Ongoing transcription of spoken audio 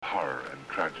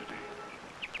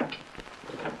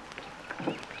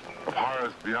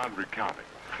beyond recounting.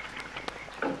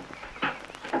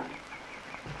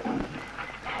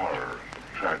 Horror,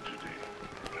 tragedy,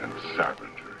 and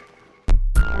savagery.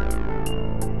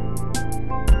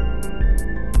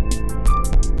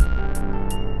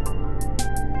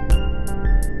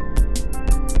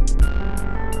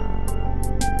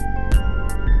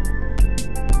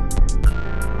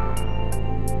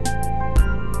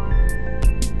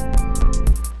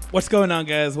 What's going on,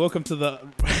 guys? Welcome to the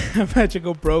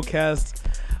Magical Broadcast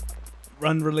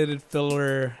Unrelated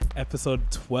Filler Episode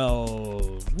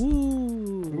 12.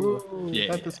 Woo! Woo, Yeah.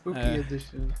 not the spooky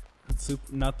edition.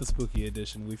 Not the spooky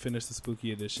edition. We finished the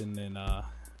spooky edition in, I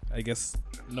guess,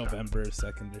 November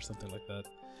 2nd or something like that.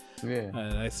 Yeah.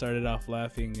 And I started off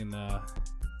laughing and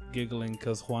giggling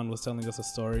because Juan was telling us a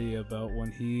story about what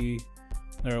he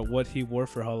wore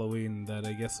for Halloween that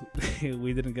I guess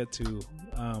we didn't get to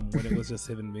when it was just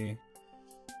him and me.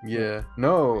 Yeah.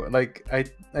 No, like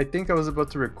I think I was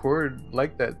about to record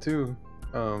like that too.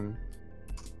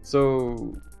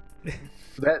 So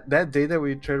that day that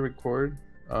we tried to record,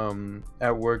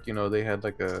 at work, you know, they had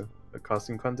like a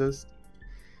costume contest.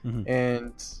 Mhm.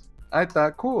 And I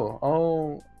thought,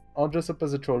 cool, I'll dress up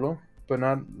as a cholo, but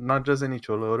not just any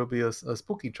cholo, it'll be a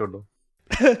spooky cholo.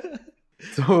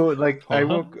 So like I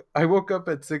woke up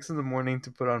at 6 a.m.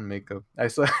 to put on makeup. I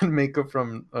still had makeup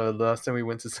from the last time we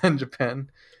went to San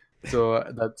Japan, so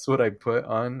that's what I put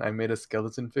on. I made a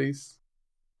skeleton face,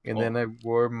 and then I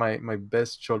wore my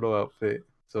best cholo outfit.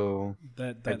 So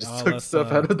That I just all took us,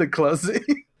 stuff out of the closet.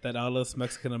 that all us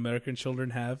Mexican American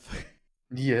children have.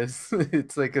 Yes,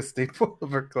 it's like a staple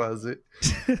of our closet.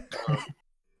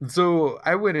 So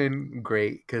I went in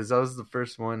great because I was the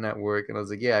first one at work, and I was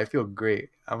like, yeah, I feel great.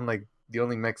 I'm like the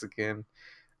only Mexican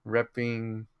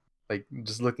repping, like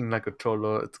just looking like a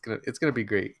cholo. It's gonna be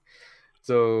great.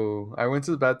 So I went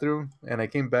to the bathroom and I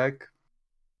came back,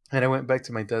 and I went back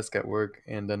to my desk at work,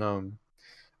 and then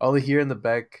all I hear in the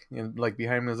back and like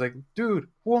behind me was like, dude,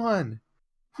 Juan,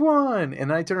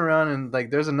 and I turn around and like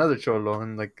there's another cholo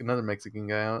and like another Mexican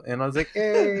guy, and I was like,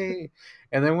 hey.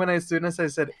 And then as soon as I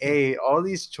said hey, all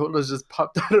these cholos just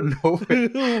popped out of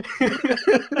nowhere.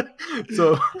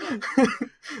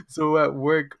 So at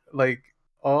work, like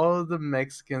all the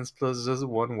Mexicans plus just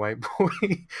one white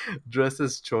boy dressed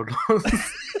as cholos.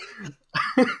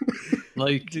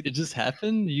 Like, it just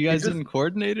happened? You guys didn't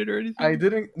coordinate it or anything? I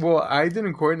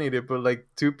didn't coordinate it, but like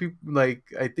two people, like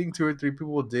I think 2 or 3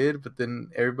 people did, but then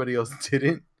everybody else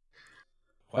didn't.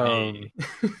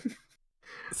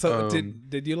 So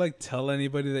did you like tell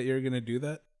anybody that you were gonna do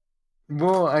that?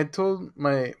 Well, I told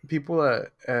my people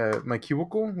at my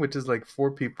cubicle, which is like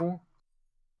 4 people.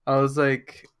 I was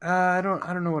like, I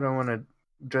don't know what I want to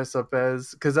dress up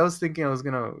as, because I was thinking I was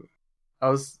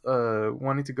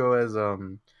wanting to go as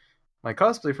my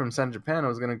cosplay from San Japan. I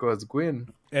was gonna go as Gwyn.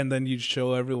 And then you'd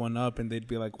show everyone up, and they'd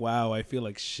be like, "Wow, I feel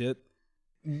like shit."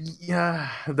 Yeah,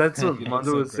 that's what You look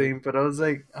Mondo so was great. saying, but I was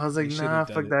like, You should nah, have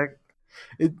done fuck it. that.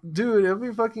 Dude, it'll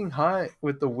be fucking hot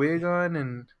with the wig on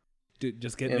and Dude,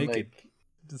 just get and naked. like,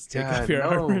 Just take God, off your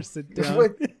no. armor, sit down.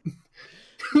 What?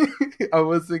 I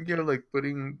was thinking of like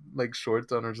putting like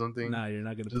shorts on or something. Nah, you're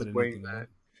not gonna Just put wearing anything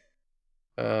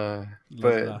that.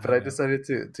 on. But I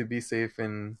decided to be safe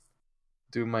and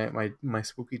do my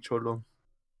spooky cholo.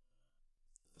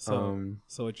 So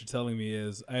what you're telling me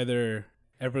is either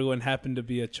everyone happened to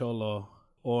be a cholo,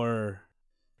 or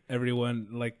everyone,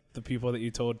 like the people that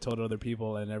you told other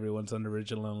people, and everyone's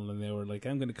unoriginal, and they were like,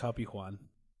 "I'm gonna copy Juan."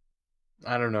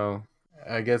 I don't know.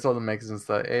 I guess all the Mexicans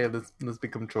thought, hey, let's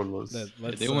become cholos.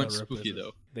 They weren't spooky,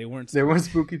 though. They weren't. They weren't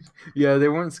spooky. Yeah, they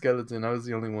weren't skeleton. I was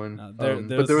the only one. But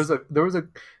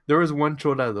there was one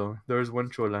chola though. There was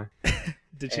one chola.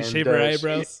 Did she And, shave her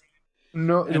eyebrows?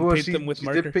 No, And well, paint them with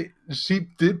marker? She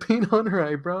did paint on her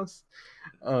eyebrows.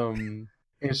 And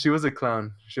she was a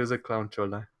clown. She was a clown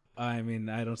chola. I mean,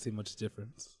 I don't see much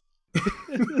difference.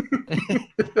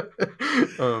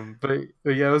 But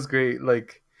yeah, it was great.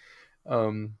 Like,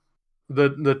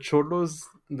 the cholos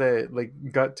that like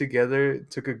got together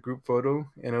took a group photo,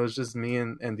 and it was just me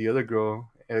and the other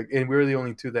girl, and we were the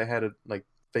only 2 that had a like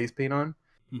face paint on.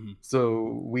 Mhm.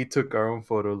 So we took our own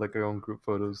photo, like our own group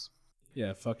photos.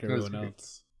 Yeah, fuck It was everyone great.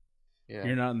 else. Yeah,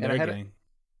 You're not in And I their had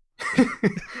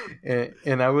gang.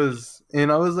 and I was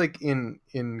like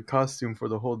in costume for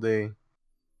the whole day,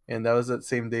 and that was that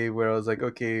same day where I was like,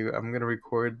 okay, I'm gonna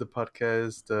record the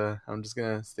podcast. I'm just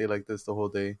gonna stay like this the whole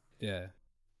day. Yeah.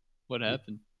 What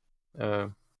happened? I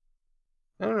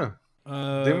don't know.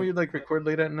 Didn't we like record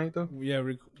late at night though? Yeah,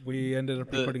 we ended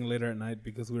up recording later at night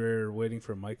because we were waiting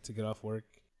for Mike to get off work.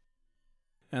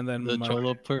 And then The Mike,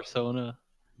 cholo persona,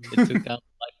 it took down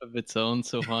the life of its own,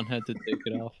 so Juan had to take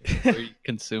it off before he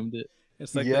consumed it.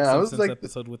 It's like Yeah, that I was Simpsons like-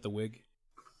 episode with the wig.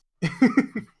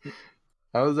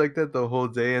 I was like that the whole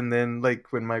day, and then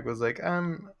like when Mike was like,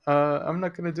 I'm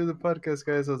not gonna do the podcast,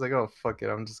 guys," I was like, "Oh fuck it,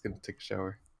 I'm just gonna take a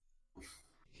shower."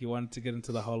 He wanted to get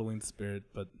into the Halloween spirit,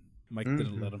 but Mike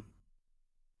didn't Mhm. let him.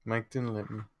 Mike didn't let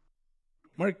me.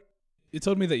 Mark, you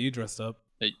told me that you dressed up,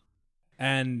 Hey.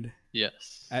 and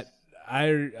Yes.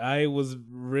 I was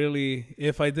really,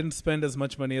 if I didn't spend as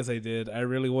much money as I did, I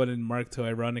really wanted Mark to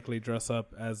ironically dress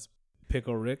up as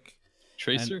Pickle Rick.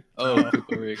 Tracer? and-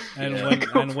 Pickle Rick. And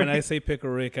Yeah. when I say Pickle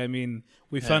Rick, I mean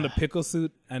we found a pickle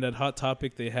suit, and at Hot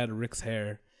Topic they had Rick's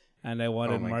hair, and I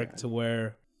wanted my Mark God. to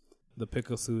wear the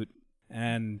pickle suit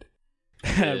and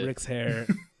Yeah. Rick's hair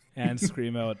and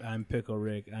scream out, "I'm Pickle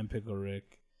Rick, I'm Pickle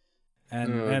Rick,"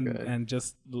 and Oh, God. and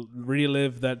just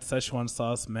relive that Szechuan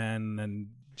sauce man and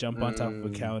jump on top of a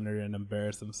Mm. counter and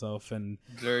embarrass himself and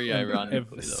Very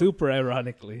ironically, though. super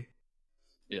ironically.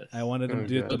 Yes. I wanted him Oh, to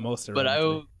do it God. the most But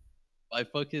ironically.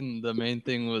 the main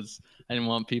thing was I didn't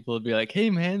want people to be like, "Hey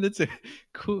man, that's a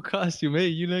cool costume. Hey,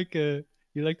 you like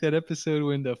that episode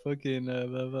when the fucking blah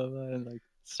blah blah," and like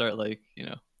start like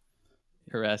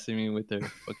harassing me with their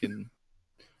fucking.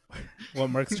 What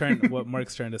Mark's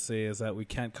trying to say is that we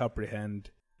can't comprehend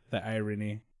the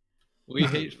irony. We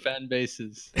hate fan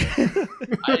bases.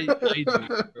 I do.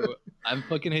 Bro. I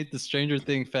fucking hate the Stranger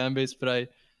Thing fan base, but I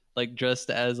like dressed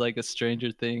as like a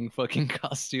Stranger Thing fucking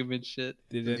costume and shit.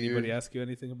 Did Weird. anybody ask you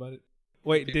anything about it?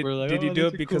 Wait, People were like, did you "Oh, do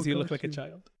that's it a because cool you look like a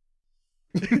costume."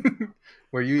 child?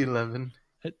 Were you 11?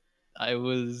 I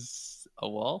was a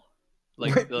wall,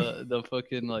 like What? the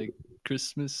fucking like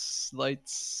Christmas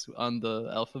lights on the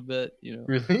alphabet.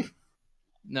 Really?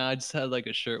 No, I just had like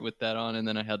a shirt with that on, and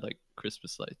then I had like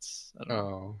Christmas lights. I don't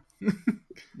know. Oh.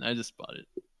 I just bought it.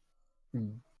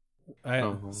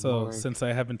 So Mark. since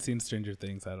I haven't seen Stranger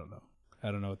Things, I don't know. I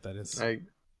don't know what that is.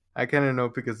 I kind of know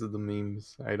because of the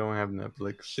memes. I don't have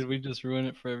Netflix. Should we just ruin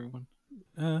it for everyone?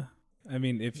 I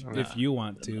mean, if Nah, you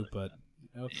want to, but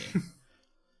okay.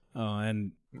 Oh,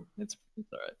 and It's all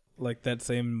right. like that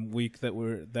same week that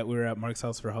we were at Mark's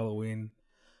house for Halloween,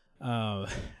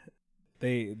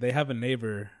 they have a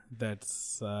neighbor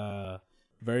that's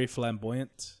very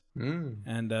flamboyant, Mm.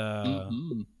 and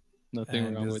Mhm. Nothing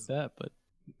and wrong is- with that, but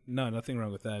no, nothing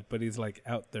wrong with that. But he's like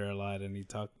out there a lot, and he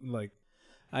like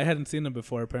I hadn't seen him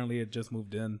before. Apparently, he had just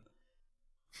moved in,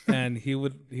 and he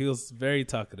was very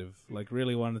talkative. Like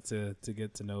really wanted to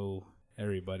get to know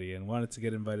everybody, and wanted to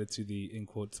get invited to the in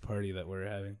quotes party that we're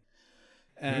having.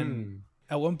 And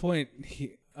at one point,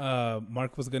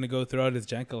 Mark was gonna go throw out his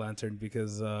jack-o'-lantern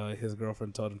because his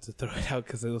girlfriend told him to throw it out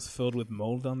because it was filled with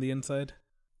mold on the inside.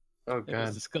 Oh it was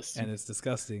god. disgusting. And it's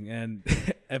disgusting. And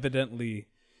evidently,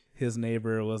 his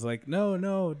neighbor was like, "No,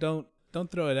 don't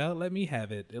throw it out. Let me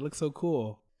have it. It looks so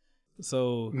cool."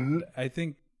 So Mhm. I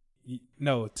think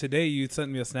no. Today you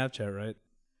sent me a Snapchat, right?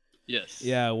 Yes.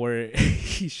 Yeah, where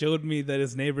he showed me that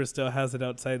his neighbor still has it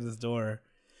outside his door,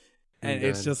 and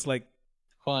it's God. just like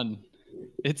Juan,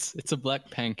 it's a black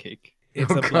pancake.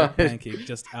 it's Oh, a black God. pancake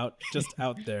just out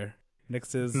there next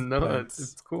to his No, plants.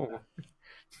 it's cool.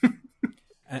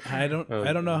 And I don't Oh,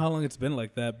 know God. how long it's been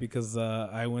like that because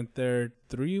I went there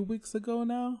 3 weeks ago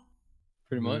now.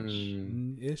 Pretty much.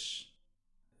 Ish.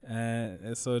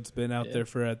 And so it's been out Yeah. there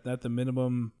for at the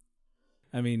minimum.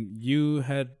 I mean, you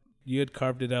had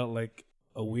carved it out like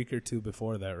a week or two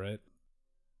before that, right?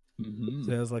 Mhm.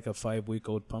 So it was like a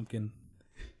 5-week-old pumpkin.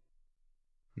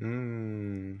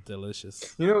 Mm.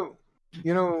 Delicious. You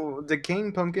know, the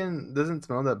cane pumpkin doesn't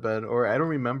smell that bad, or I don't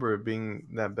remember it being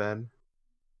that bad.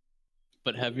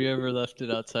 But have you ever left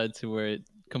it outside to where it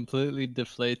completely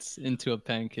deflates into a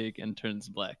pancake and turns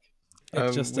black?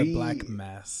 It's just a we- black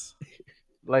mass.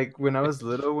 Like when I was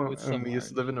little, when, With some we used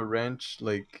to live in irony. a ranch,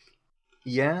 like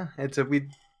yeah, we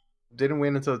didn't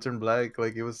wait until it turned black.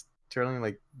 Like it was turning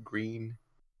like green.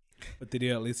 But did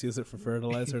you at least use it for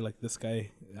fertilizer like this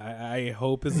guy I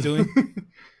hope is doing?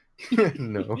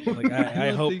 No. Like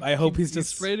I don't hope think he's he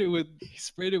just sprayed it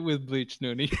with bleach,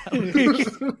 Nooney.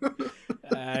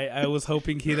 I was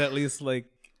hoping he'd at least like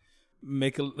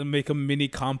make a mini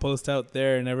compost out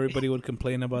there and everybody would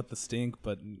complain about the stink,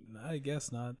 but I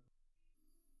guess not.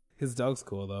 His dog's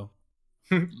cool though.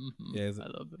 Mhm. Yeah, I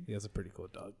love him, he has a pretty cool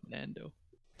dog. Nando.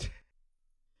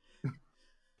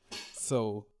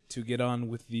 So to get on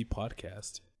with the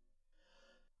podcast,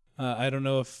 I don't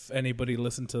know if anybody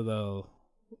listened to the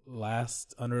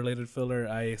last unrelated filler.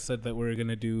 I said that we were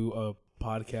gonna do a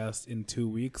podcast in 2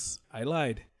 weeks. I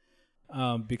lied.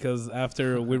 Because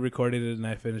after we recorded it and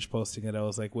I finished posting it, I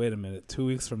was like, wait a minute, 2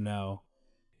 weeks from now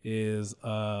is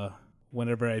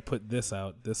whenever I put this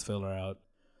filler out.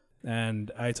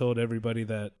 and I told everybody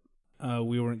that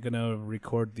we weren't gonna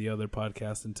record the other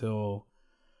podcast until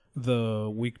the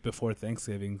week before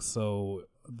Thanksgiving, so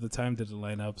the time didn't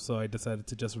line up. So I decided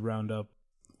to just round up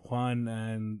Juan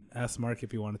and ask Mark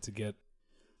if he wanted to get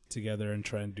together and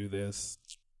try and do this,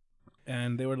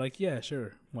 and they were like, "Yeah,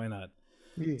 sure, why not?"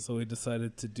 Yeah. So we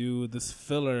decided to do this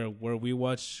filler where we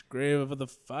watch Grave of the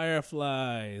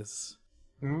Fireflies.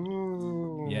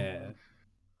 Ooh. Yeah,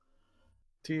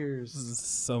 Tears.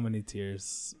 so many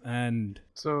tears. And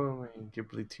So many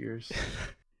Ghibli tears.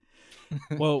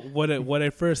 well, what I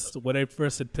first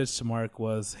had pitched to Mark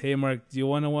was, "Hey, Mark, do you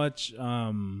want to watch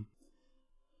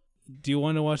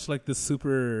like the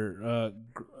super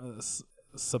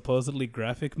supposedly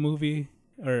graphic movie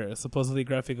or supposedly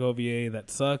graphic OVA that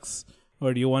sucks,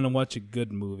 or do you want to watch a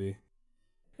good movie?"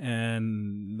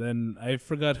 And then I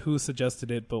forgot who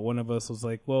suggested it, but one of us was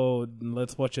like, "Well,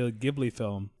 let's watch a Ghibli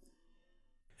film."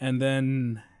 And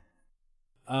then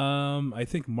I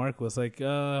think Mark was like,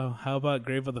 "How about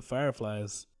Grave of the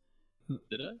Fireflies?"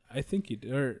 Did I? I think you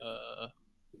did, or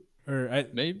I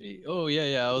Maybe. Oh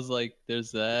yeah. I was like,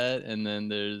 there's that, and then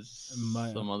there's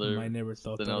some other. my neighbor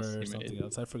thought something that else or he something made.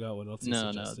 else. I forgot what else he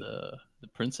No, suggested. the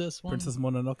princess one. Princess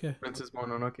Mononoke. Princess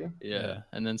Mononoke. Yeah. Yeah.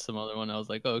 And then some other one. I was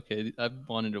like, oh, okay, I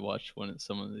wanted to watch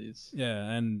some of these.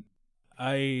 Yeah, and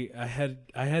I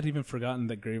had even forgotten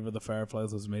that Grave of the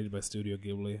Fireflies was made by Studio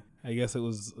Ghibli. I guess it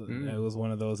was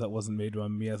one of those that wasn't made by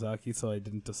Miyazaki, so I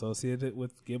didn't associate it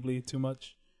with Ghibli too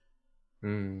much.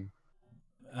 Mm.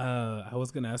 I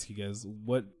was gonna ask you guys,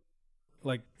 what,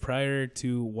 like, prior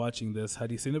to watching this,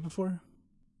 had you seen it before?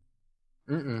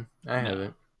 Mm-mm. I No.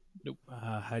 haven't.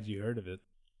 Had you heard of it?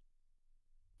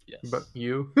 Yes. But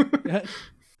you?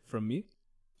 From me?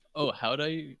 Oh, how do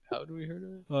we heard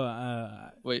of it?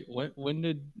 Well, Wait, when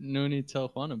did Nuni tell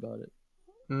Juan about it?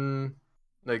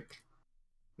 Like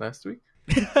last week?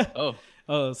 Oh,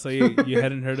 oh, so you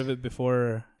hadn't heard of it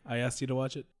before I asked you to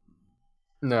watch it?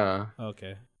 Nah.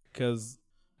 Okay, because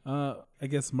I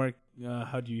guess Mark,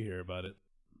 how do you hear about it?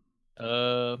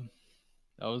 I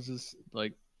was just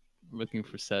like looking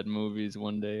for sad movies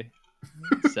one day,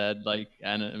 sad like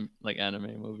anime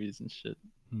movies and shit.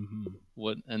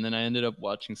 Mm-hmm. And then I ended up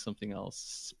watching something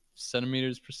else.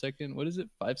 Centimeters per second. What is it?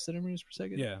 5 centimeters per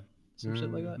second? Yeah. Some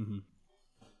shit like that. Mm-hmm.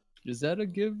 Is that a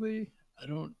Ghibli? I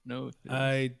don't know if it is.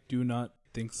 I do not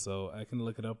think so. I can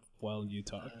look it up while you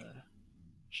talk.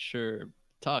 Sure.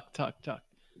 Talk.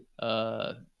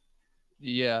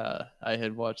 Yeah, I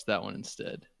had watched that one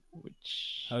instead.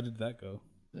 Which How did that go?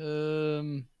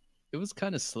 it was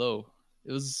kind of slow.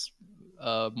 It was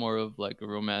more of like a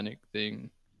romantic thing,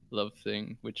 love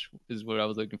thing, which is what I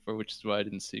was looking for, which is why I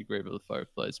didn't see Grave of the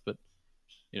Fireflies, but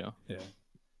you know.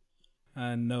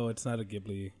 Yeah. No, it's not a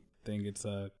Ghibli thing. It's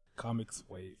a Comics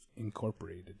Wave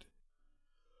Incorporated.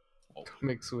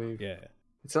 Comics Wave. Yeah.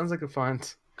 It sounds like a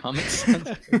font. Comics.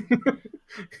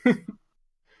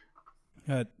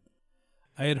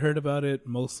 I had heard about it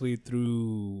mostly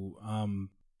through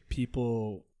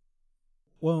people.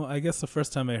 Well, I guess the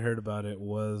first time I heard about it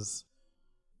was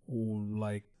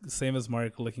like same as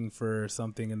Mark, looking for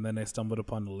something, and then I stumbled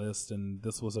upon the list, and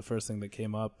this was the first thing that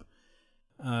came up.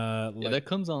 Yeah, that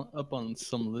comes up on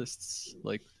some lists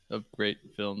like of great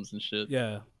films and shit.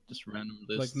 Yeah, just random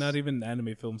lists. like not even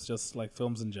anime films, just like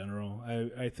films in general.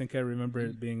 I think I remember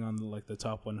it being on like the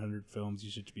top 100 films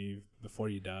you should be before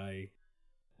you die,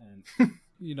 and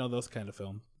you know, those kind of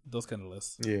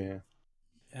lists. Yeah.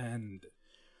 And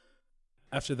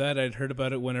after that, I'd heard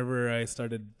about it whenever I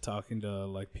started talking to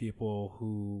like people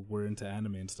who were into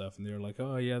anime and stuff, and they were like,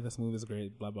 "Oh yeah, this movie's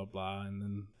great," blah blah blah. And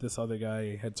then this other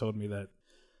guy had told me that,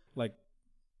 like,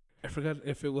 I forgot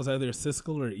if it was either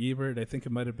Siskel or Ebert. I think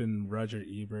it might have been Roger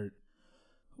Ebert.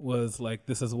 Was like,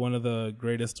 this is one of the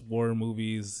greatest war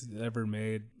movies ever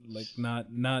made. Like,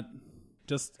 not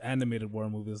just animated war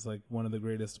movies, like one of the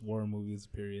greatest war movies,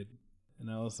 period. And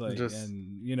I was like,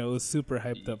 and you know, it was super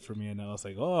hyped up for me, and I was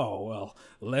like, oh well,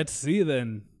 let's see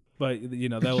then. But you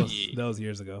know, that was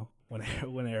years ago when I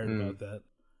heard about that.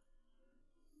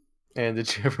 And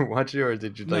did you ever watch it, or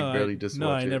did you barely just watch it?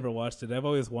 No, I never watched it. I've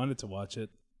always wanted to watch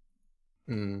it,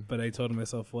 Mm. but I told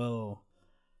myself, well,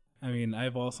 I mean,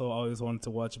 I've also always wanted to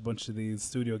watch a bunch of these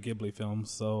Studio Ghibli films,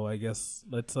 so I guess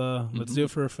let's do it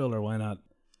for a filler. Why not?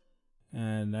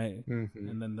 And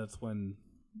and then that's when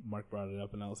Mark brought it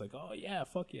up, and I was like, oh yeah,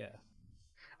 fuck yeah.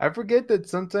 I forget that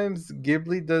sometimes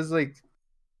Ghibli does like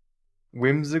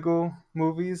whimsical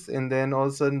movies, and then all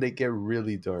of a sudden they get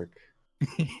really dark.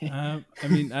 I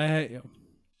mean,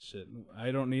 Shit,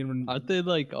 I don't even. Aren't they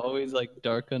like always like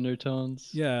dark undertones?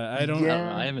 Yeah, I I don't. don't know.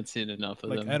 Yeah. I haven't seen enough of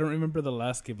Like, them. I don't remember the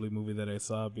last Ghibli movie that I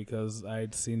saw because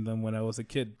I'd seen them when I was a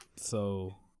kid.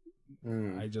 So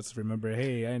I just remember,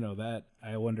 hey, I know that.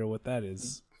 I wonder what that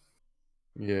is.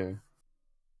 Yeah.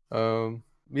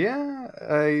 Yeah,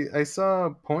 I saw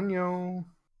Ponyo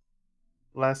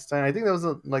last time. I think that was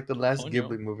like the last Ponyo?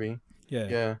 Ghibli movie. Yeah,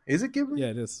 Yeah. Is it Ghibli? yeah,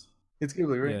 it is. It's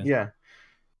Ghibli, right? Yeah. Yeah.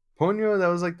 Ponyo, that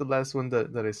was like the last one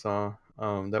that I saw.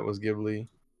 That was Ghibli.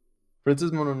 Princess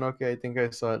Mononoke, I think I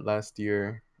saw it last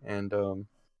year, and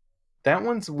that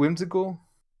one's whimsical.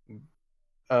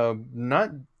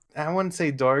 Not I wouldn't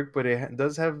say dark, but it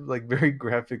does have like very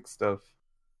graphic stuff.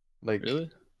 Like Really?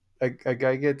 a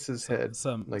guy gets his head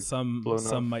Some like some blown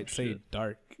some off. might say Shit.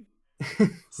 dark.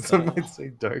 Some stuff. might say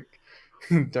dark,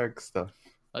 dark stuff.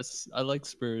 I like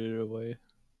Spirited Away.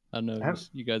 I don't know if I've-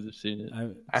 you guys have seen it.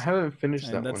 I haven't finished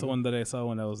And that that's the one. one that I saw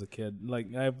when I was a kid. Like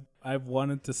I've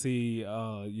wanted to see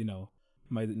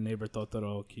My Neighbor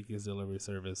Totoro, Kiki's Delivery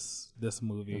Service, this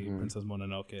movie, Mhm. Princess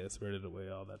Mononoke, Spirited Away,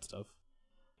 all that stuff.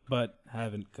 But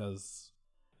haven't because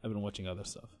I've been watching other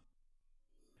stuff.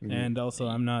 Mhm. And also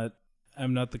I'm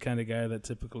not the kind of guy that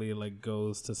typically like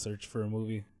goes to search for a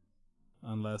movie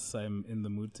unless I'm in the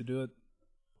mood to do it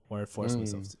or I force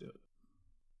myself to do it.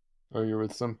 Or you're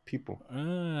with some people.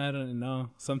 I don't know.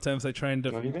 Sometimes I try and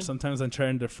Not even? sometimes I try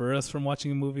and defer us from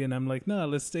watching a movie, and I'm like, no,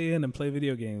 let's stay in and play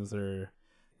video games, or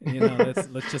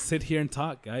let's just sit here and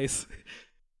talk, guys.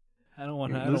 I don't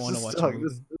want to Let's watch just a talk. movie.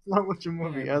 Let's not watch a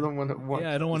movie. Yeah. I don't want to watch.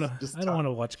 Yeah, I don't want Just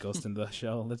to watch Ghost in the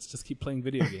Shell. Let's just keep playing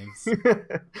video games.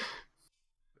 talk.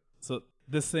 So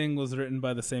this thing was written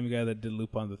by the same guy that did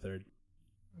Lupin the Third.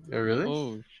 Oh, really?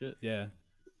 Oh shit! Yeah,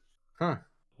 Huh.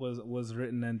 was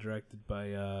written and directed by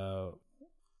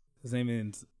his name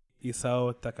is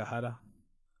Isao Takahata.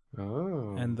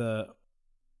 Oh.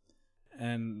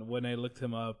 And when I looked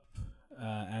him up,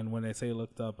 and when I say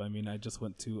looked up, I mean I just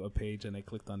went to a page and I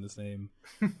clicked on his name.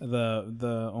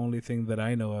 the only thing that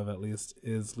I know of, at least,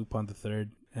 is Lupin the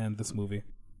Third and this movie.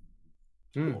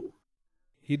 Hmm.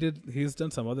 He's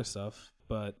done some other stuff,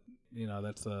 but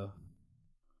that's the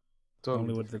Totally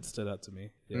only one different. that stood out to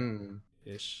me. Yeah, Hmm.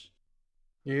 ish.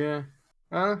 Yeah.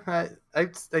 I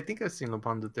think I've seen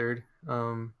Lupin the Third.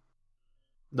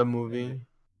 The movie. Okay.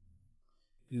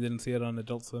 You didn't see it on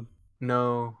Adult Swim?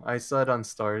 No, I saw it on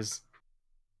Stars.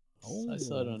 I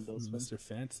saw it on Adult Swim. Mr.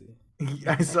 Fancy.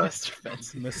 I saw Mr.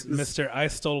 Fancy. Mr. I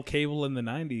stole cable in the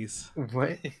 90s.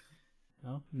 what?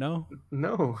 No.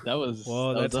 No. That was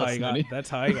Well, that that's was how us, I got. Manny. That's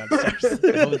how I got stars.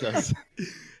 That was us.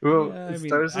 Well, Yeah, I mean,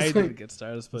 Stars I was didn't like get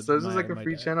stars, but Stars was like a my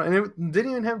free dad. channel, and it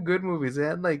didn't even have good movies. It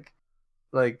had like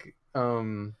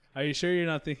Are you sure you're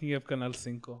not thinking of Canal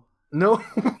 5? no.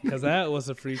 Because that was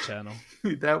a free channel.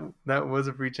 that was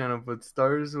a free channel, but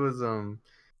Stars was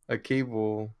a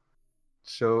cable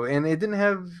show, and it didn't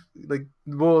have like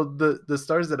the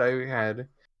Stars that I had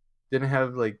didn't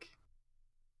have like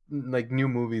new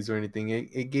movies or anything.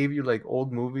 It gave you like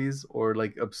old movies or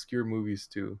like obscure movies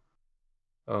too.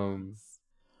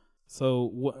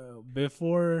 So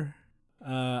before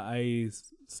I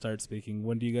start speaking,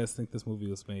 when do you guys think this movie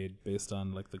was made, based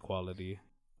on like the quality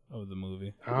of the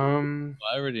movie? I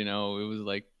already know. It was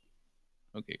like,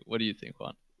 okay, what do you think,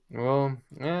 Juan? Well,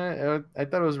 I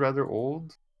thought it was rather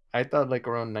old. I thought like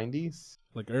around 90s.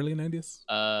 Like early 90s?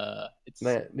 It's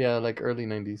Yeah, like early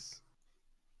 90s.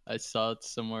 I saw it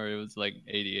somewhere. It was like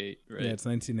 88, right? Yeah, it's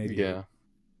 1988. Yeah.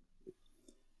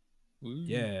 Ooh.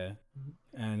 Yeah.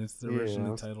 And it's Yeah, originally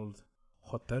I was- titled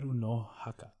Hotaru no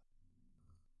Haka,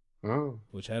 Oh.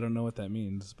 which I don't know what that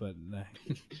means, but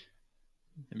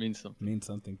It means something. means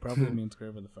something. Probably means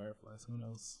Grave of the Fireflies. Who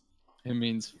knows? It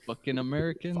means fucking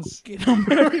Americans. Fucking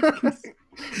Americans.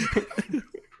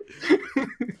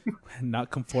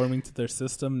 Not conforming to their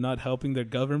system, not helping their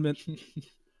government.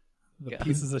 The God.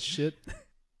 pieces of shit.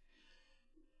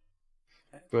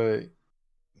 But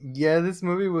yeah, this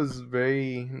movie was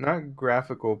very not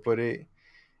graphical, but it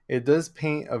does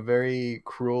paint a very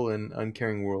cruel and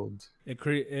uncaring world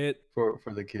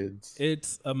for the kids.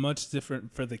 It's a much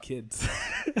different for the kids.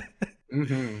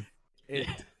 Mm-hmm.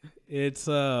 It's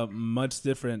much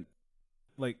different.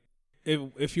 Like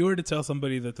if you were to tell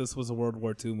somebody that this was a World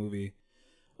War II movie,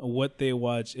 what they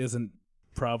watch isn't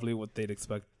probably what they'd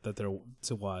expect that they're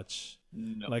to watch.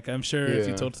 No. Like I'm sure if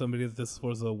you Yeah. told somebody that this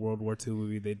was a World War II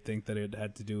movie, they'd think that it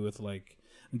had to do with like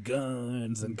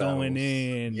guns and going Battles.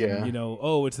 in. Yeah. And,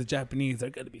 oh, it's the Japanese. They're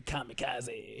gonna be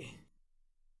kamikaze.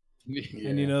 Yeah.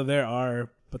 And there are,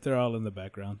 but they're all in the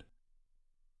background.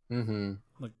 Mm-hmm.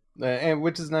 Like- And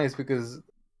which is nice because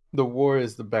the war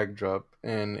is the backdrop,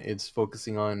 and it's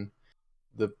focusing on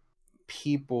the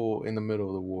people in the middle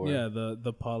of the war. Yeah,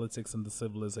 the politics and the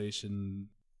civilization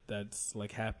that's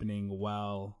like happening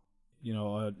while, you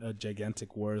know, a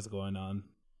gigantic war is going on.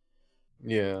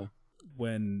 Yeah.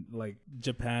 When like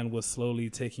Japan was slowly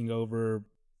taking over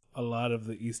a lot of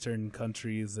the eastern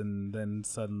countries and then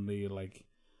suddenly like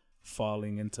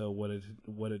falling into what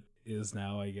it is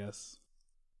now, I guess.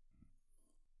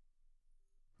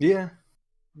 Yeah.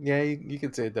 Yeah, you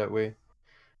could say it that way.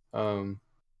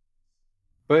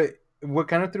 But what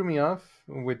kind of threw me off,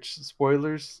 which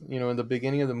spoilers, you know, in the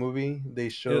beginning of the movie, they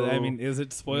show. I mean, is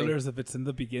it spoilers if it's in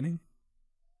the beginning?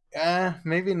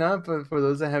 Maybe not, but for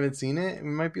those that haven't seen it, it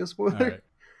might be a spoiler. All right.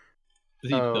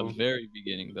 The very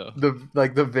beginning, though.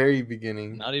 The very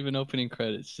beginning. Not even opening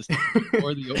credits, just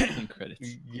before the opening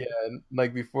credits. Yeah,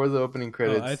 like before the opening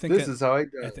credits. I think this is how I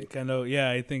do. I think I know.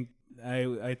 Yeah, I think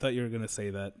I thought you were gonna say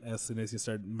that as soon as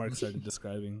Mark started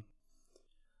describing.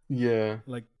 Yeah,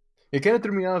 like it kind of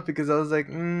threw me off because I was like,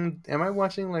 am I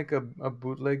watching like a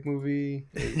bootleg movie?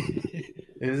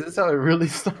 Is this how it really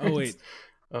starts? Oh wait,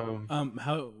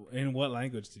 how in what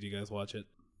language did you guys watch it?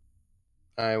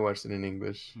 I watched it in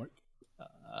English. Mark?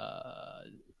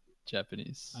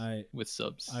 Japanese. With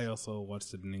subs. I also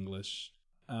watched it in English,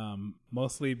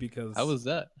 mostly because. How was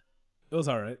that? It was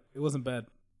all right. It wasn't bad.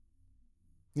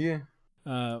 Yeah.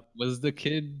 Was the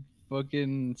kid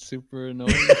fucking super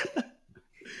annoying?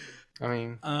 I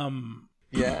mean,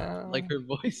 yeah. Like her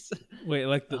voice. Wait,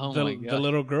 like the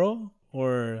little girl,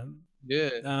 or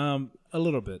yeah, a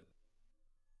little bit.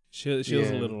 She was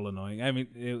a little annoying. I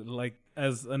mean, like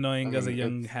as annoying as a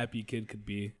young happy kid could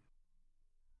be.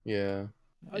 Yeah.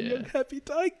 A young happy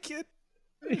die kid.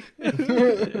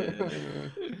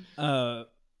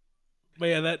 But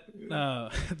yeah, that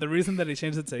the reason that he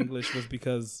changed it to English was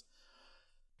because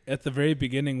at the very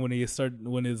beginning when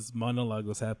his monologue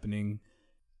was happening,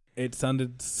 it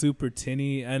sounded super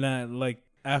tinny, and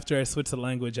after I switched the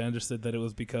language, I understood that it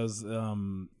was because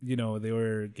you know, they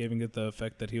were giving it the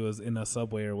effect that he was in a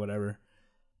subway or whatever.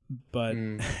 But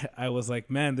I was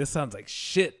like, man, this sounds like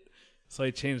shit. So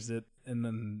I changed it, and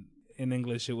then in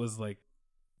English it was like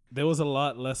there was a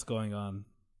lot less going on.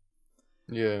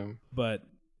 Yeah. But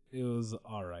it was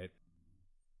all right.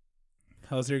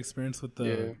 How's your experience with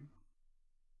the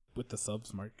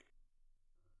subs, Mark?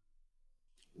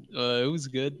 It was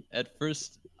good. At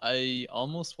first, I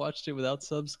almost watched it without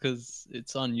subs because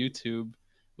it's on YouTube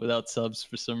without subs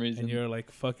for some reason. And you're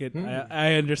like, fuck it,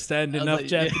 I understand enough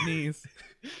Japanese.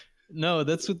 No,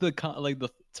 that's what the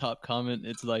top comment.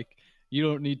 It's like, you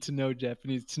don't need to know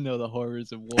Japanese to know the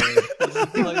horrors of war.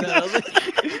 Like that.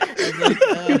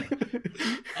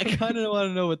 I kind of want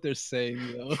to know what they're saying,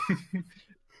 though.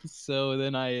 So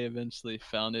then I eventually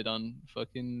found it on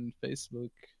fucking Facebook.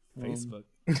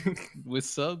 With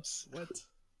subs. What?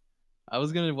 I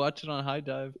was gonna watch it on High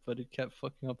Dive, but it kept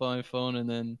fucking up on my phone, and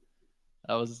then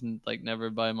I was like never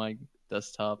by my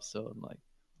desktop, so I'm like,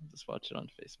 I'll just watch it on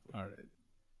Facebook. All right.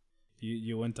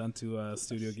 You went onto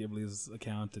Studio Ghibli's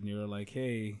account and you were like,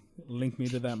 hey, link me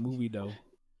to that movie though.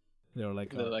 They were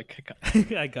like,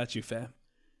 I got you, fam.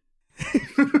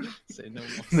 Say no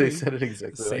more. They said it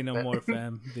exactly. Say like no that. more,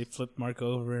 fam. They flipped Mark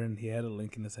over and he had a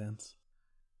link in his hands.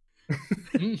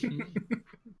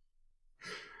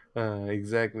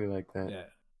 Exactly like that.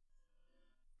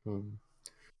 Yeah.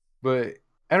 But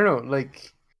I don't know,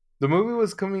 like the movie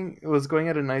was going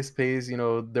at a nice pace. You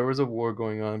know, there was a war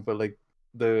going on, but like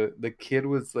the kid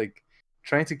was like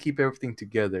trying to keep everything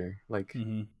together. Like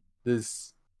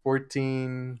this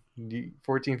 15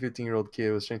 year old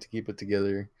kid was trying to keep it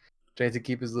together, trying to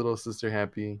keep his little sister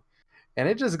happy, and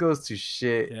it just goes to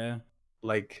shit. Yeah.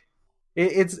 Like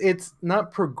it's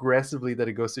not progressively that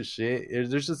it goes to shit.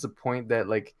 There's just a point that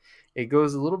like it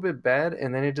goes a little bit bad,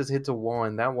 and then it just hits a wall,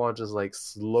 and that wall just like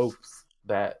slopes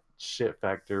that shit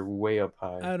factor way up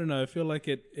high. I don't know. I feel like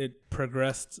it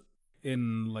progressed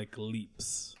in like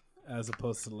leaps as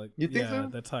opposed to like. You think so?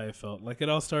 That's how I felt. Like it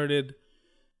all started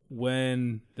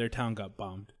when their town got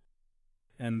bombed,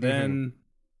 and then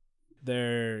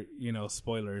their, you know,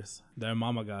 spoilers, their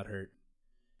mama got hurt,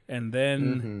 and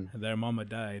then their mama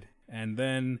died, and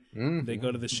then they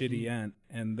go to the shitty aunt,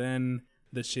 and then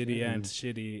the shitty aunt's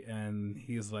shitty, and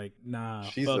he's like, nah,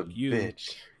 she's fuck a you,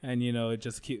 bitch. and you know, it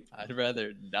just keep. I'd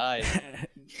rather die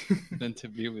than to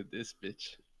be with this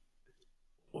bitch.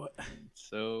 What?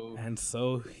 So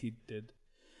he did.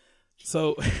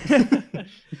 So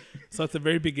so at the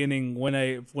very beginning, when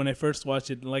I first watched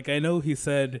it, like I know he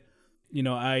said, you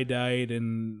know, I died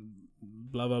in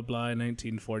blah blah blah in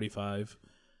 1945.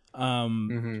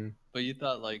 But you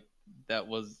thought like that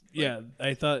was like, Yeah,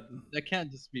 I thought that can't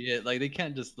just be it. Like they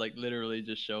can't just like literally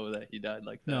just show that he died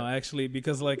like that. no, actually,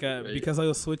 because like Right. because I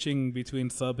was switching between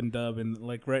sub and dub, and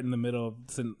like right in the middle,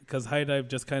 because High Dive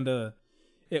just kind of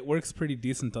it works pretty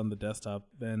decent on the desktop,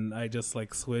 and I just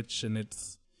like switch, and it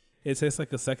takes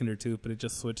like a second or two, but it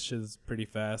just switches pretty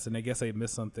fast, and I guess I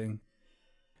missed something.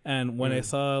 And when I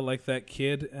saw like that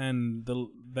kid and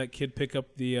that kid pick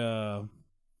up the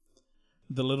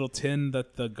little tin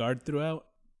that the guard threw out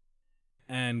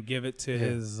and give it to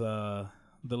his the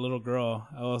little girl,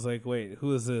 I was like, wait,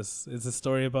 who is this? Is this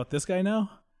story about this guy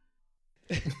now?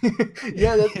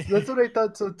 Yeah, that's what I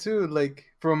thought so too. Like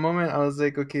for a moment, I was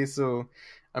like, okay, so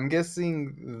I'm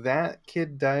guessing that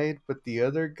kid died, but the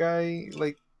other guy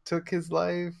like took his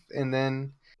life, and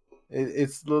then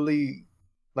it slowly,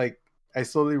 like I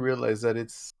slowly realized that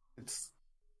it's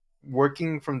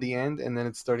working from the end, and then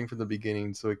it's starting from the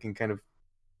beginning, so it can kind of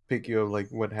pick you up like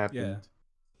what happened. Yeah.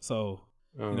 So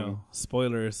you know,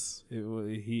 spoilers.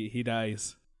 He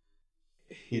dies.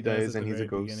 He dies at and the he's a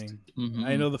very ghost. Mhm.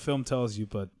 I know the film tells you,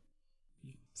 but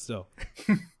still.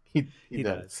 he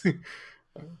does.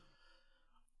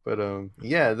 But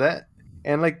yeah, that,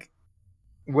 and like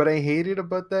what I hated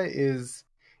about that is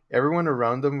everyone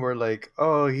around them were like,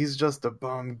 "Oh, he's just a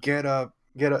bum. Get up,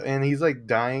 get up," and he's like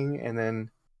dying, and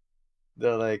then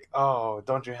they're like, "Oh,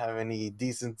 don't you have any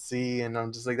decency?" And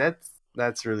I'm just like,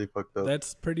 that's really fucked up.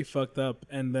 That's pretty fucked up.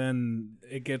 And then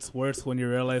it gets worse when you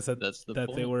realize that That's the they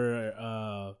point.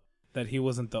 were that he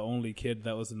wasn't the only kid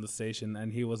that was in the station,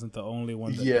 and he wasn't the only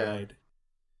one that Yeah. died.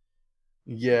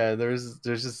 Yeah, there's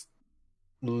just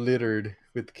littered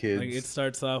with kids. Like it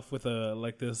starts off with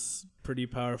this pretty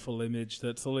powerful image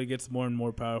that slowly gets more and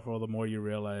more powerful the more you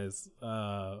realize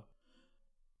how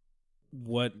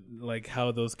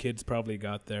those kids probably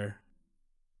got there.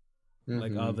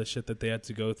 Like all Mhm. the shit that they had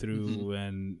to go through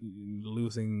and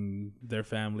losing their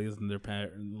families and their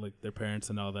parents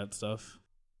and all that stuff.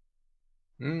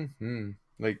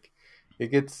 Like it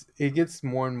gets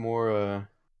more and more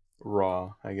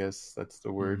raw, I guess that's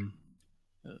the word.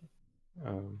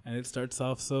 And it starts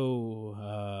off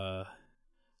so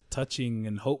touching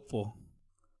and hopeful.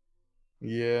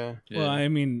 Yeah. Well, I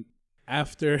mean,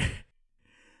 after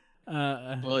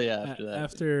Well, yeah, after that.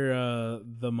 after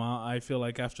the mom, I feel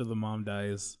like after the mom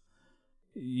dies,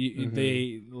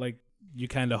 they like you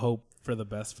kind of hope for the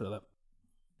best for them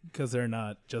because they're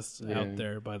not just out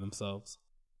there by themselves.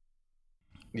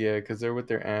 Yeah, because they're with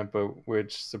their aunt, but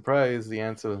which surprise, the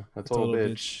aunt's a total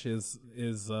bitch.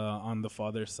 Is on the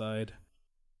father's side.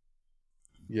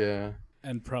 Yeah.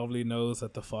 And probably knows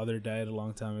that the father died a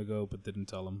long time ago, but didn't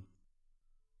tell him.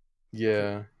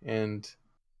 Yeah, and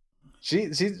she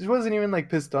wasn't even like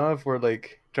pissed off or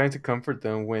like trying to comfort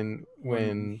them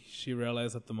when she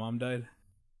realized that the mom died.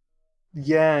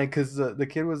 Yeah, because the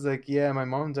kid was like, "Yeah, my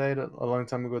mom died a long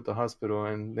time ago at the hospital,"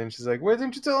 and then she's like, "Why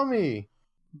didn't you tell me?"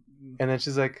 And then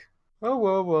she's like, "Oh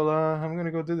well, I'm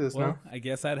gonna go do this now." I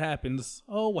guess that happens.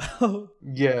 Oh well.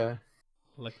 Yeah.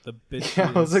 Like the bitch.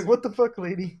 Yeah, I was like, "What the fuck,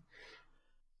 lady?"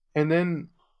 And then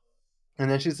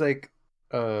she's like,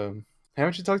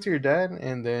 "Haven't you talked to your dad?"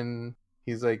 And then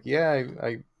he's like, "Yeah,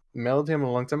 I mailed him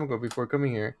a long time ago before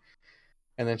coming here."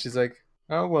 And then she's like,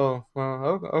 "Oh well,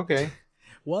 okay."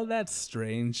 Well, that's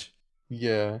strange.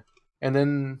 Yeah, and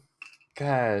then,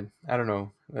 God, I don't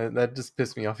know. That just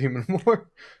pissed me off even more.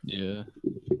 Yeah.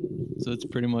 So it's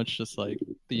pretty much just like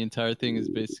the entire thing is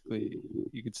basically,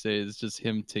 you could say, it's just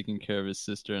him taking care of his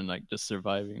sister and like just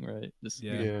surviving, right? Just,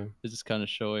 Yeah. It's just kind of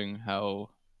showing how,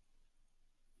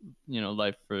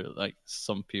 life for like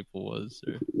some people was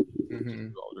or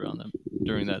revolved around them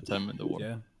during that time of the war.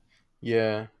 Yeah.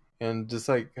 Yeah, and just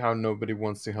like how nobody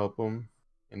wants to help him,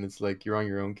 and it's like you're on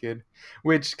your own, kid,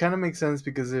 which kind of makes sense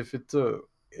because if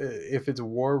it's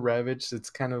war ravaged, it's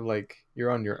kind of like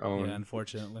you're on your own. Yeah,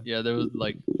 unfortunately. Yeah, there was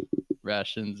like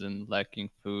rations and lacking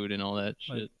food and all that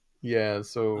shit. Yeah,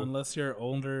 so unless you're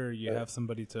older, you have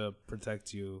somebody to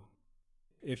protect you.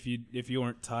 If you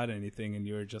weren't taught anything and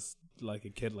you were just like a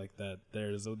kid like that,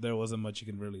 there wasn't much you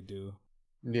can really do.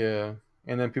 Yeah,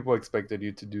 and then people expected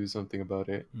you to do something about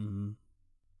it. Mm-hmm.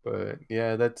 But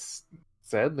yeah,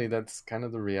 sadly that's kind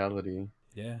of the reality.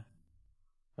 Yeah.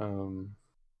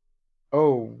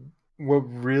 Oh, what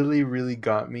really, really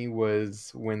got me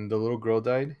was when the little girl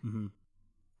died. Mm-hmm.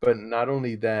 But not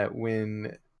only that,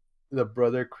 when the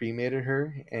brother cremated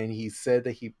her and he said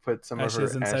that he put some of her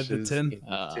ashes inside the tin. In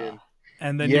the tin.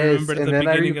 And then you remembered at the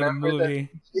beginning of the movie.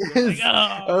 Yes. Like,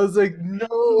 oh! I was like,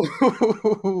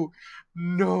 no,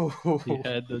 no. He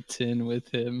had the tin with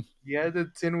him. He had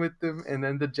the tin with him, and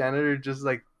then the janitor just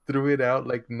like threw it out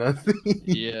like nothing.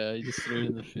 Yeah, he just threw it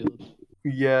in the field.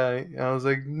 Yeah, I was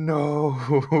like, no,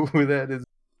 that is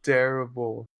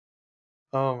terrible.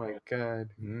 Oh my god.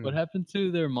 What happened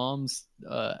to their mom's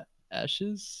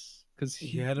ashes? Because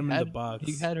He had them in the box.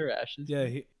 he had her ashes. Yeah,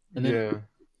 and then Yeah.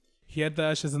 he had the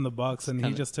ashes in the box, and he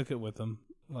kinda- just took it with him.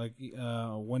 Like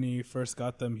when he first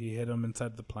got them, he hid them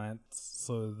inside the plants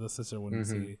so the sister wouldn't Mhm.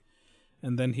 see.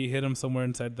 And then he hid them somewhere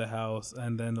inside the house.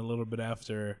 And then a little bit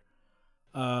after,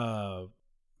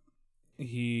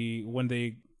 when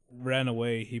they ran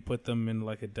away, he put them in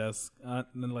like a desk, and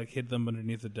then like hid them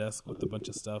underneath the desk with a bunch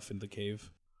of stuff in the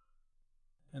cave.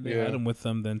 And they Yeah. had him with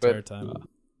them the entire But- time.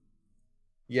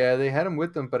 Yeah, they had him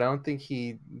with them, but I don't think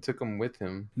he took them with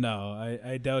him. No,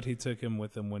 I doubt he took him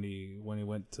with him when he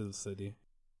went to the city.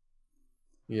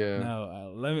 Yeah. Now,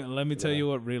 let me tell Yeah. you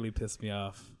what really pissed me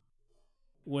off.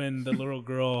 When the little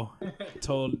girl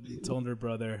told her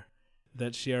brother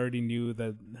that she already knew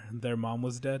that their mom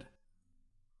was dead.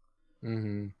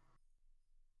 Mm-hmm.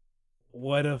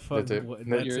 What a fuck! That's it.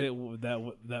 That's You're- it.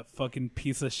 That fucking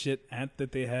piece of shit aunt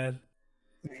that they had.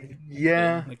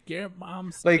 Yeah. Like your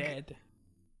mom's Like- dead.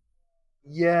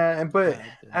 Yeah, but God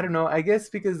damn. I don't know. I guess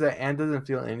because the aunt doesn't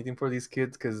feel anything for these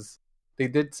kids because they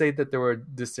did say that they were a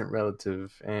distant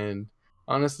relative, and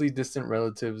honestly, distant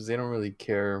relatives they don't really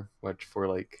care much for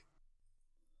like.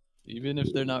 even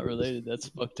if they're not related, that's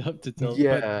fucked up to tell.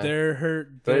 Yeah. But they're her.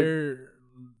 But-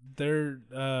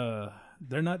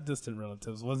 They're not distant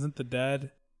relatives. Wasn't the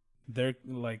dad? They're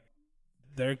like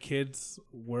their kids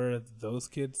were those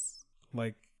kids.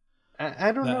 Like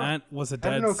I don't the know. aunt was a I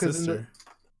don't dad's know, 'cause in the- sister.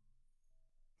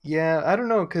 Yeah, I don't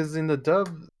know because in the dub,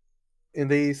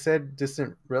 and they said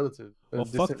distant relative. a Well,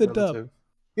 fuck distant the dub.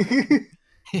 relative.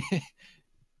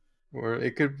 Or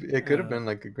it could have Uh, been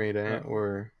like a great aunt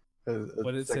or a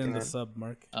What did it say in second the aunt. sub,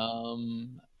 Mark?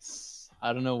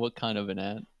 I don't know what kind of an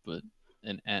ant, but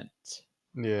an ant.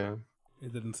 Yeah.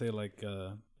 It didn't say like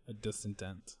a distant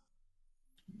aunt,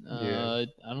 Yeah.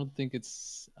 I don't think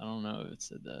it's. I don't know if it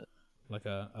said that. like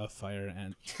a fire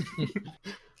ant,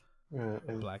 a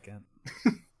A black ant,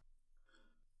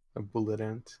 bullet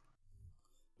ant.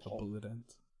 a bullet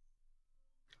ant.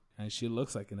 And she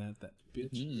looks like an ant, that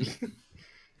bitch.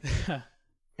 Mm.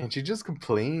 And she just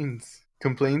complains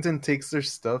and takes their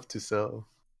stuff to sell.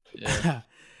 Yeah.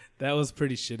 That was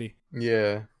pretty shitty.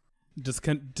 Yeah. Just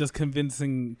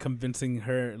convincing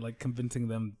her, like convincing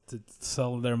them to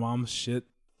sell their mom's shit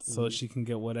so she can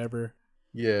get whatever.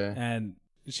 Yeah. And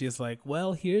she's like,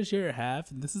 "Well, here's your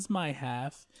half, and this is my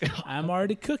half. I'm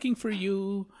already cooking for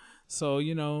you, so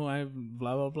you know I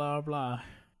blah blah blah blah."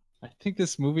 I think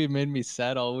this movie made me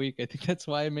sad all week. I think that's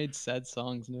why I made sad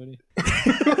songs, Nody.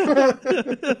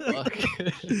 Fuck.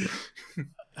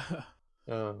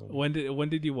 When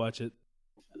did you watch it?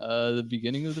 The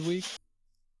beginning of the week.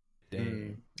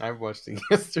 I watched it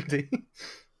yesterday.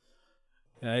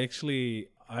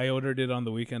 I ordered it on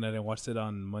the weekend and I watched it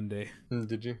on Monday.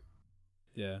 Did you?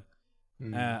 Yeah.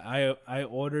 Mm. I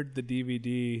ordered the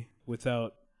DVD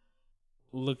without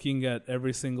looking at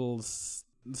every single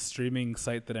streaming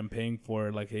site that I'm paying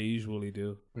for, like I usually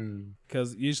do.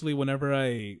 Because usually, whenever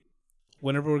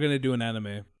we're gonna do an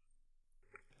anime,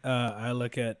 I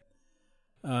look at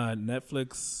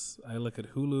Netflix, I look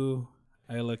at Hulu,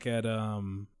 I look at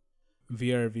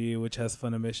VRV, which has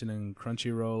Funimation and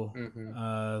Crunchyroll.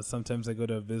 Mhm. Sometimes I go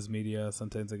to Viz Media,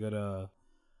 sometimes I go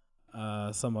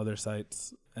to some other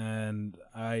sites, and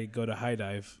I go to High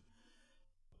Dive.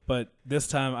 But this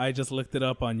time I just looked it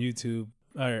up on YouTube,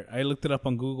 or I looked it up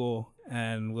on Google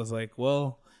and was like,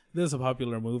 well, this is a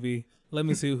popular movie. Let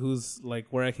me see who's like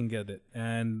where I can get it.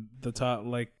 And the top,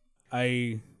 like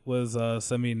I was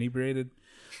semi inebriated,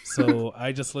 so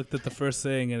I just looked at the first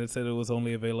thing and it said it was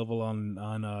only available on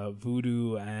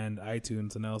Vudu and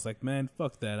iTunes, and I was like, man,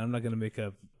 fuck that. I'm not gonna make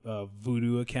a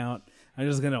Vudu account. I'm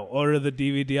just gonna order the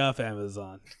DVD off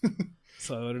Amazon.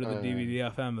 So I ordered the DVD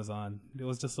off Amazon. It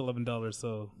was just $11,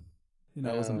 so you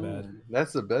know it wasn't bad.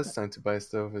 That's the best time to buy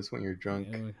stuff is when you're drunk.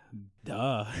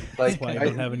 Duh. Like, That's why I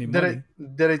don't have any did money.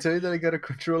 Did I tell you that I got a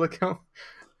Crunchyroll account?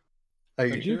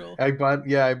 Crunchyroll? I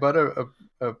bought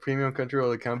a premium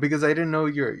Crunchyroll account because I didn't know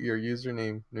your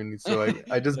username, Nuni. So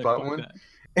I just Like, bought fuck one.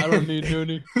 that. I don't need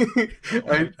Nuni.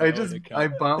 I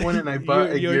bought one and I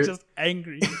bought You're a year. just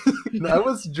angry. I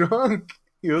was drunk.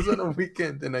 It was on a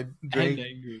weekend and I And drank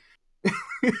angry.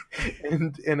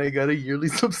 and I got a yearly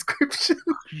subscription.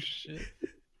 Shit.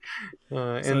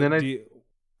 And So then do you-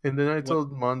 I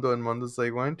told Mondo, and Mondo's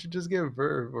like, "Why don't you just get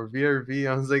Verve or VRV?"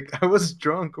 I was like, "I was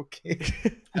drunk, okay."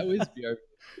 How is VR?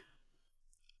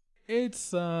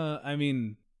 It's I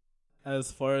mean,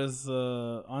 as far as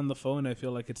on the phone, I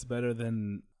feel like it's better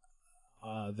than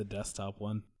the desktop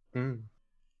one. Mm.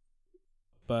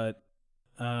 But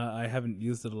I haven't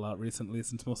used it a lot recently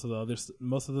since most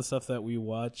of the stuff that we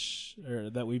watch or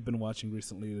that we've been watching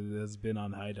recently has been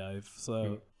on High Dive.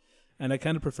 So, and I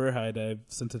kind of prefer High Dive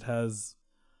since it has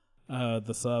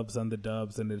the subs and the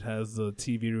dubs, and it has the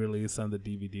TV release and the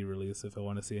DVD release if I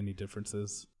want to see any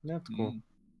differences. That's cool.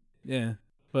 Yeah,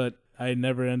 but I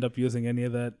never end up using any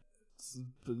of that.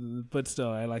 But still,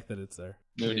 I like that it's there.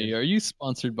 Moody, are you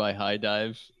sponsored by High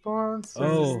Dive? Sponsor.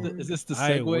 Oh, Is this the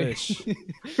I segue? wish.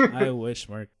 I wish,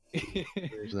 Mark.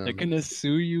 They're gonna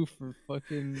sue you for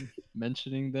fucking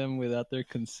mentioning them without their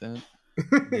consent.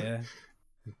 Yeah,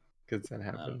 Because that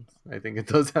happens. I think it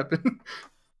does happen.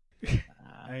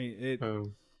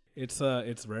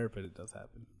 it's rare, but it does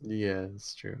happen. Yeah,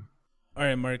 it's true. All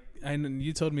right, Mark.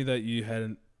 You told me that you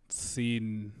hadn't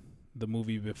seen the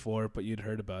movie before, but you'd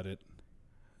heard about it.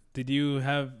 Did you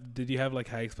have like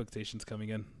high expectations coming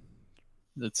in?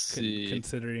 Let's see.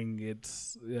 Considering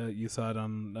it's you saw it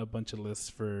on a bunch of lists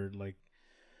for like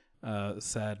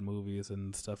sad movies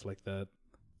and stuff like that.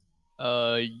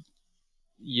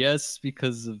 Yes,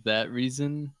 because of that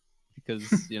reason. Because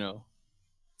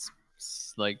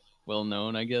it's like well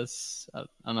known, I guess. I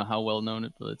don't know how well known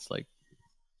it, but it's like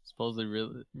supposedly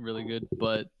really really good.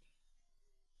 But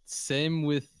same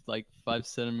with like 5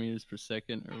 centimeters per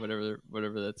second or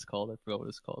whatever that's called. I forgot what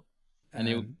it's called. And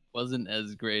it wasn't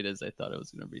as great as I thought it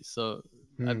was going to be. So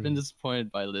I've been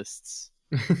disappointed by lists.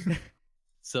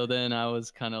 So then I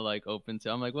was kind of like open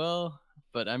to, I'm like, well,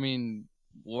 but I mean,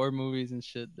 war movies and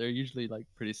shit, they're usually like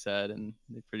pretty sad and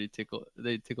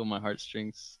they tickle my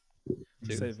heartstrings.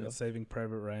 Too, Saving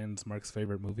Private Ryan's Mark's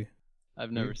favorite movie.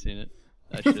 I've never seen it.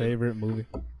 Favorite movie.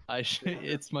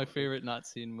 It's my favorite not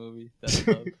seen movie that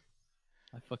I love.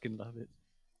 I fucking love it.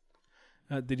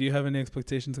 Did you have any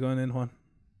expectations going in, Juan?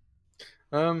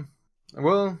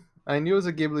 Well, I knew it was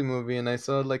a Ghibli movie, and I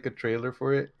saw like a trailer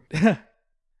for it,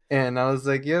 and I was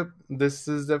like, "Yep, this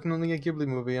is definitely a Ghibli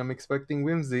movie." I'm expecting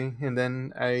whimsy, and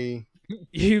then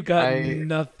you got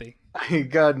nothing. I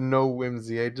got no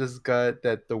whimsy. I just got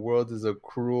that the world is a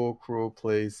cruel, cruel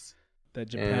place. That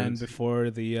Japan before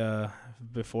the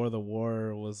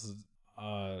war was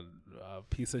a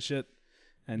piece of shit,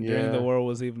 and during the war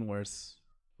was even worse.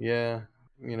 Yeah.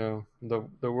 The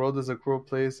world is a cruel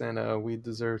place, and we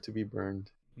deserve to be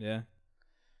burned. Yeah.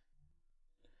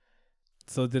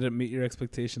 So did it meet your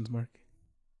expectations, Mark?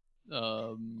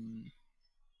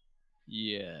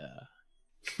 Yeah.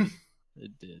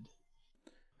 It did.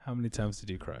 How many times did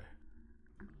you cry?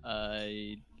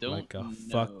 I don't like a know.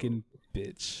 fucking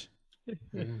bitch.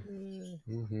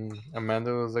 Mm-hmm.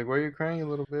 Amanda was like, "Why are you crying, you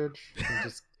little bitch?" And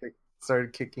just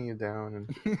started kicking you down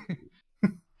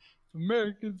and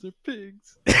Americans are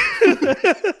pigs.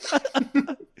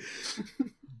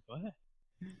 What?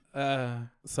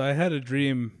 So I had a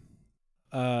dream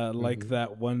like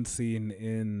that one scene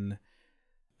in,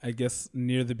 I guess,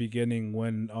 near the beginning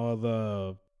when all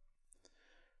the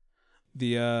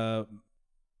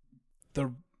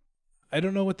I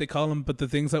don't know what they call them, but the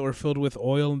things that were filled with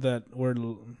oil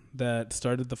that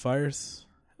started the fires.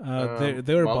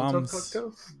 They were bombs.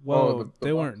 Cocktails? Well,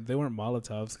 they weren't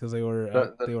Molotovs because they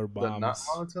were bombs. The not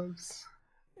Molotovs.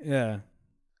 Yeah,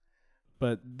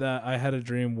 but I had a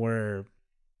dream where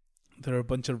there were a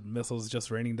bunch of missiles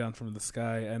just raining down from the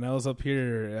sky, and I was up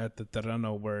here at the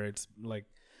Terrano where it's like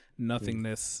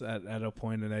nothingness at a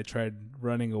point, and I tried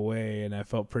running away, and I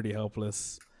felt pretty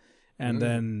helpless. And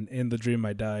then in the dream,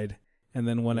 I died. And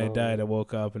then when I died, I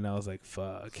woke up and I was like,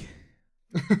 fuck.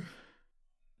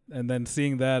 And then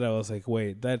seeing that, I was like,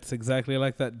 wait, that's exactly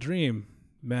like that dream.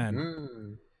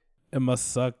 Man, it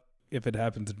must suck if it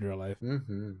happens in real life.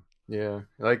 Mm-hmm. Yeah.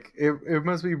 Like, it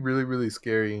must be really, really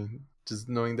scary just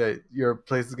knowing that your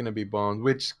place is going to be bombed,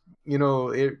 which,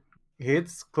 it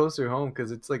hits closer home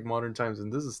because it's like modern times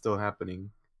and this is still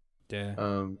happening.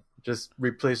 Yeah. Just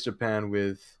replace Japan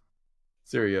with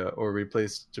Syria or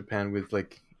replace Japan with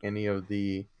like any of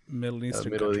the Middle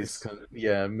Eastern countries.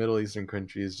 Middle Eastern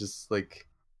countries. Just like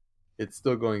it's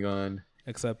still going on.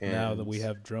 Except now that we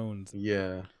have drones.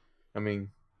 Yeah, I mean,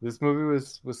 this movie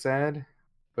was sad,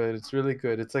 but it's really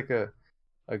good. It's like a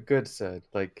good sad.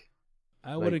 Like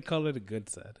I wouldn't call it a good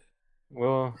sad.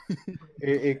 Well,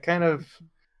 it kind of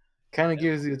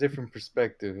gives you a different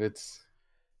perspective. It's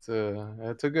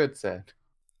a good sad.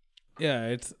 Yeah,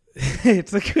 it's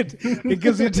a good. It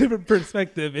gives you a different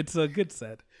perspective. It's a good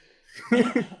sad. I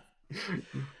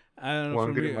don't know.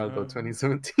 Juan Grimaldo,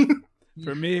 2017.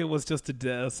 For me, it was just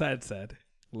a sad,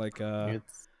 like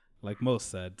most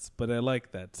sads. But I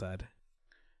like that sad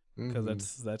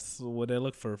because that's what I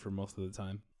look for most of the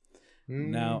time.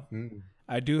 Now,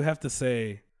 I do have to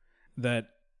say that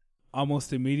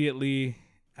almost immediately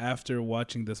after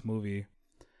watching this movie,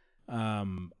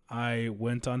 I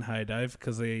went on High Dive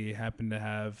because they happened to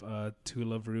have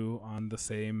Tula Vru on the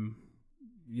same,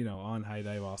 on High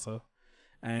Dive also.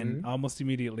 And almost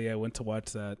immediately I went to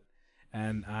watch that,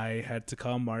 and I had to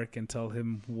call Mark and tell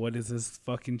him, what is this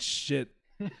fucking shit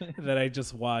that I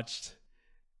just watched?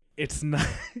 It's not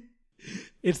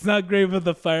it's not Grave of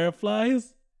the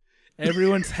Fireflies.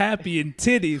 Everyone's happy in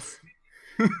titties.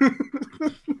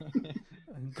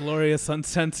 Glorious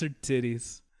uncensored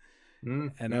titties.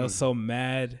 And I was so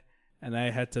mad, and I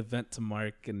had to vent to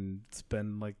Mark and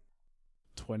spend like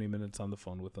 20 minutes on the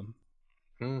phone with him.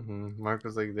 Mark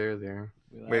was like, there.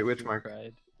 We Wait, laughed, which we Mark?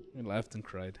 cried. We laughed and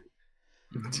cried.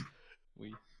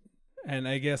 We And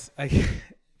I guess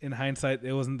in hindsight,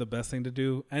 it wasn't the best thing to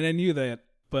do, and I knew that.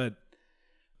 But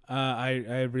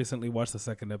I recently watched the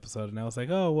second episode, and I was like,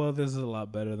 oh well, this is a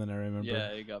lot better than I remember. Yeah,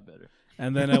 it got better.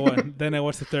 And then I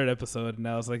watched the third episode, and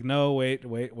I was like, no, wait,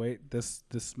 this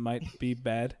might be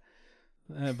bad.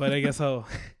 But I guess I'll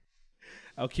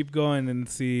keep going and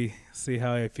see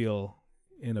how I feel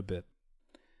in a bit.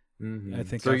 I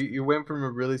think so. You went from a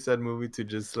really sad movie to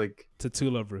just like to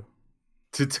Tula Vru.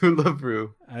 to Tula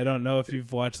Vru. I don't know if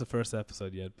you've watched the first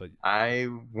episode yet, but I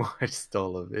watched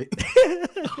all of it.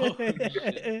 Oh,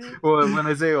 shit. Well, when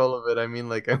I say all of it, I mean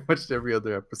like I watched every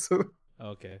other episode.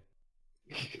 Okay.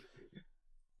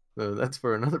 So that's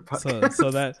for another podcast.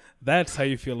 So that's how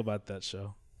you feel about that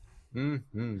show.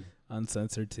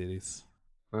 Uncensored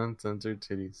Uncensored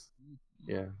titties.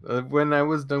 Yeah. When I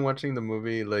was done watching the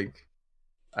movie, like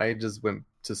I just went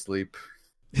to sleep.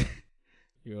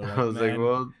 You were like, I was like, "Man,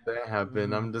 well, that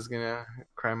happened. I'm just gonna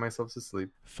cry myself to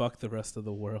sleep. fuck the rest of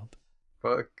the world."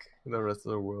 Fuck the rest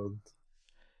of the world.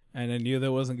 And I knew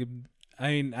there wasn't gonna.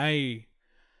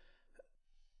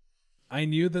 I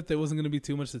knew that there wasn't going to be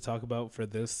too much to talk about for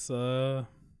this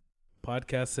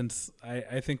podcast, since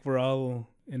I think we're all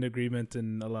in agreement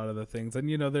in a lot of the things. And,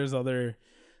 there's other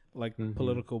like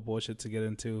political bullshit to get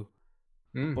into,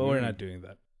 but we're not doing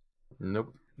that.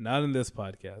 Nope. Not in this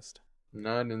podcast.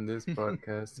 Not in this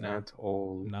podcast No. at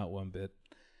all. Not one bit.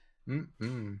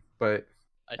 But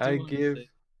I do wanna give say-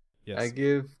 Yes. I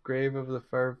give Grave of the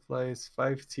Fireflies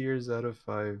 5 tears out of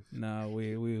 5. No,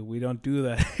 we don't do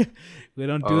that. We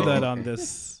don't do that on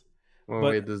this. Well, But-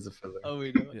 wait, this is the filler. Oh,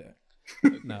 we don't. Yeah.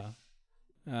 No.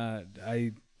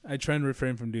 I try and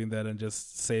refrain from doing that and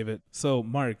just save it. So,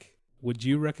 Mark, would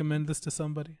you recommend this to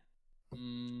somebody?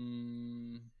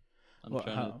 I'm Well,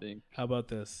 trying to think. How about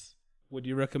this? Would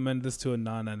you recommend this to a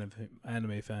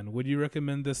non-anime fan? Would you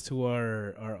recommend this to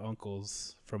our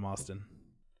uncles from Austin?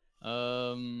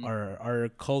 Our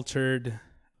cultured,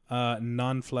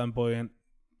 non-flamboyant,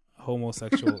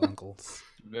 homosexual uncles.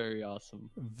 Very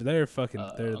awesome. They're they're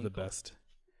the uncle. best.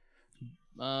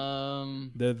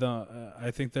 They're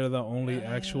I think they're the only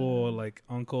actual like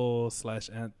uncle /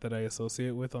 aunt that I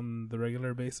associate with on the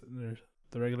regular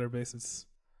basis.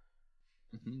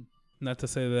 Not to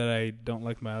say that I don't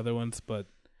like my other ones, but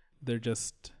they're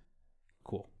just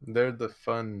cool. They're the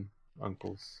fun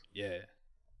uncles. Yeah.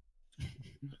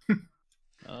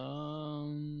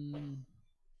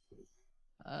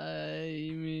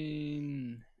 I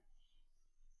mean,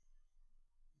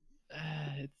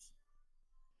 I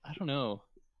don't know.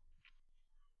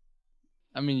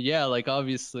 I mean, yeah, like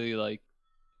obviously, like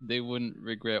they wouldn't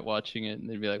regret watching it, and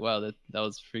they'd be like, "Wow, that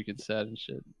was freaking sad and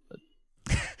shit." But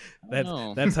I don't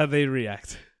know. That's how they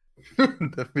react.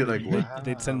 They'd be like, wow.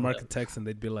 They'd send Mark a text and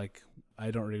they'd be like,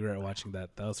 "I don't regret watching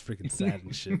that. That was freaking sad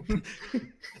and shit." But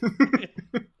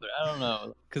I don't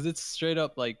know, because it's straight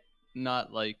up like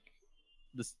not like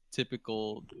this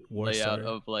typical War layout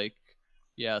Star. of like,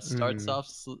 yeah, starts off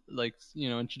like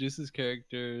introduces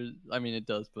characters. I mean, it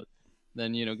does, but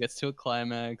then gets to a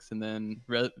climax and then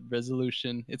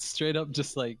resolution. It's straight up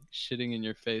just like shitting in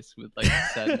your face with like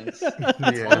sadness.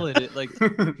 That's Yeah. all it is. Like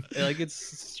it's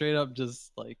straight up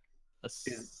just like a.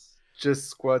 Just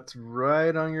squats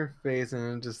right on your face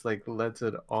and it just like lets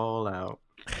it all out.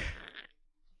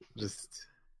 Just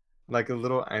like a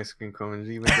little ice cream cone. It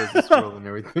even does the swirl and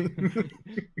everything.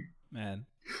 Man.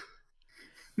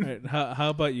 All right, how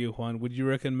about you, Juan? Would you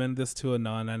recommend this to a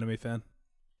non-anime fan?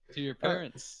 To your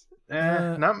parents.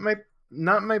 Not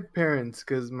my parents,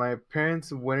 because my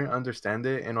parents wouldn't understand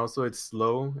it, and also it's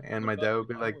slow, and my dad would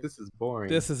be like, "This is boring."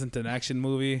 This isn't an action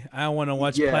movie. I want to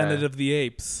watch Yeah. Planet of the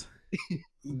Apes.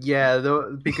 Yeah,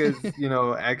 though, because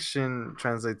action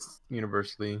translates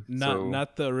universally.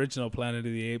 Not the original Planet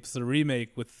of the Apes, the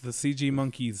remake with the CG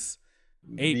monkeys.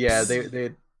 Apes. Yeah,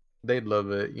 they'd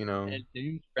love it, And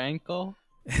James Franco.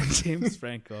 And James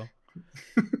Franco.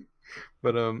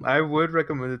 But I would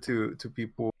recommend it to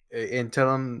people and tell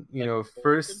them,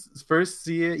 first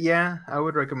see it. Yeah, I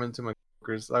would recommend it to my.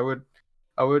 coworkers.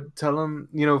 I would tell them,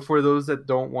 for those that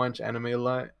don't watch anime a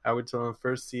lot, I would tell them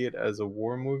first see it as a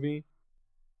war movie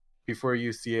before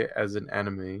you see it as an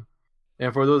anime.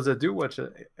 And for those that do watch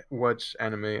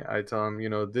anime, I tell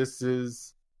them, this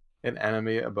is an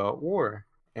anime about war,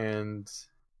 and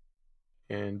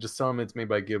just tell them it's made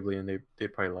by Ghibli, and they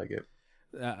probably like it.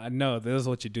 No, this is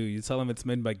what you do. You tell them it's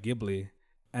made by Ghibli,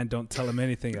 and don't tell them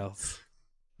anything else.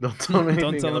 Don't tell them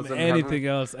anything Don't tell else them and have anything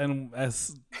else. And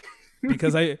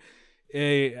because I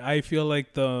feel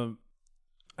like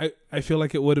I feel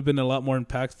like it would have been a lot more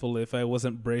impactful if I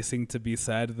wasn't bracing to be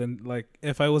sad than like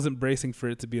if I wasn't bracing for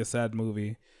it to be a sad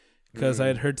movie, because I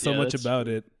had heard so much about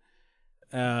it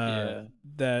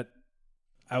that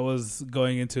I was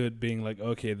going into it being like,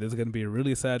 okay, this is gonna be a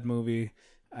really sad movie.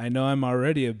 I know I'm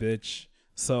already a bitch,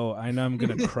 so I know I'm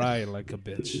gonna cry like a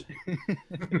bitch.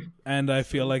 And I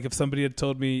feel like if somebody had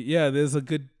told me, yeah, there's a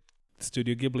good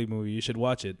Studio Ghibli movie, you should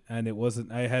watch it, and it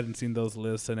wasn't, I hadn't seen those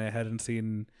lists, and I hadn't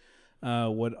seen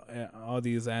what all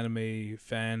these anime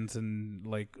fans and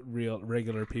like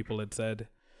regular people had said,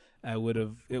 it would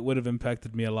have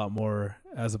impacted me a lot more,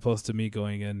 as opposed to me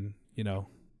going in,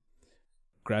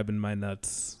 grabbing my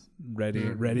nuts,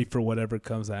 ready for whatever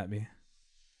comes at me.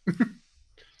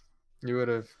 You would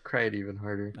have cried even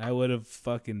harder. I would have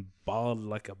fucking bawled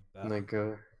like a like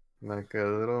a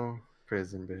little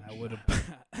prison bitch. I would have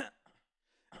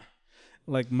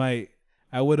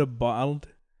I would have bawled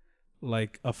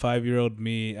like a 5-year-old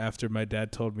me after my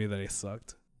dad told me that I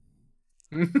sucked.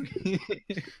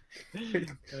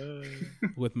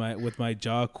 with my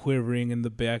jaw quivering in the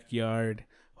backyard,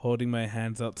 holding my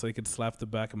hands out so I could slap the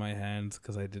back of my hands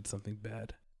because I did something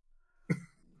bad.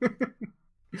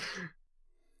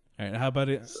 All right, how about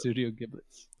it? Studio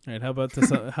Giblets. All right, how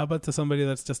about to somebody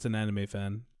that's just an anime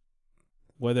fan,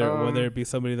 whether it be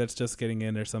somebody that's just getting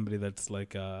in or somebody that's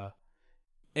like,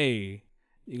 hey,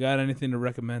 you got anything to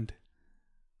recommend?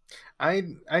 I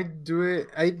do it.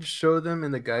 I show them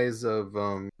in the guise of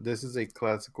this is a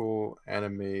classical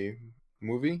anime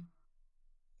movie,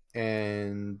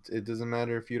 and it doesn't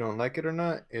matter if you don't like it or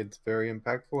not. It's very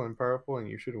impactful and powerful, and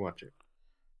you should watch it.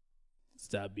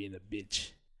 Stop being a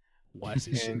bitch. Watch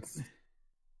this shit.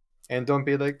 And don't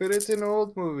be like, but it's an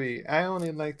old movie. I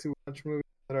only like to watch movies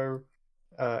that are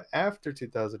after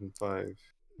 2005.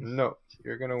 No,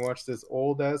 you're gonna watch this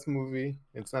old ass movie.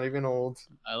 It's not even old.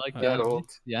 I like that old.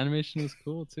 The animation was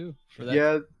cool too. For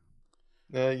that.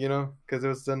 Yeah, because it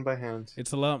was done by hand.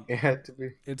 It's a lot. It had to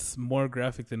be. It's more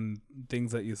graphic than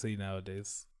things that you see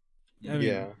nowadays. I mean,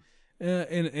 yeah.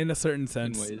 In a certain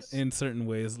sense, in certain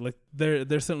ways, like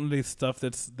there's certainly stuff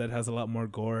that has a lot more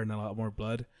gore and a lot more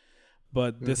blood,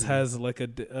 but this has like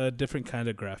a different kind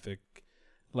of graphic.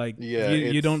 Like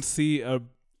you don't see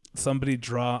somebody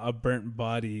draw a burnt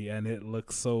body and it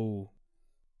looks so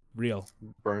real.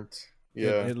 Burnt.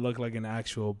 Yeah. It looked like an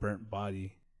actual burnt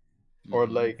body. Or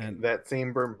like that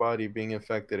same burnt body being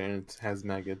infected and it has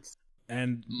maggots.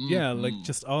 And like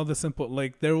just all the simple,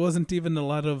 like there wasn't a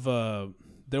lot of blood.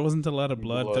 There wasn't a lot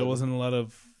of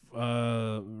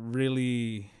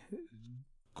really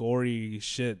gory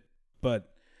shit, but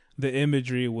the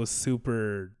imagery was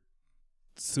super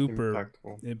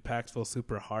impactful,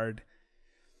 super hard.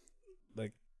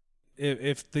 Like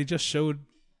if they just showed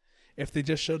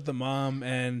the mom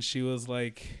and she was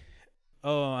like,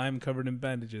 "Oh, I'm covered in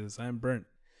bandages. I'm burnt."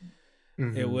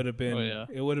 It would have been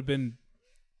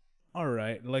all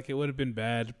right. Like it would have been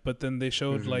bad, but then they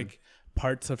showed like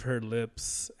parts of her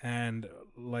lips and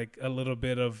like a little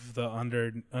bit of the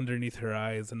underneath her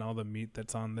eyes and all the meat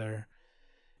that's on there.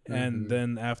 And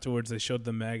then afterwards they showed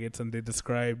the maggots and they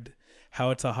described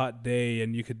how it's a hot day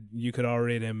and you could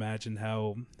already imagine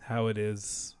how it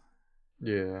is.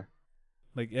 Yeah.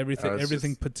 Like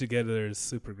everything put together is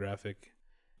super graphic,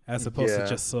 as opposed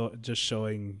to just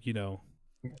showing,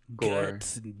 gore,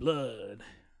 guts and blood.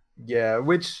 Yeah,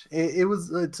 which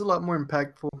it's a lot more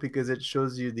impactful because it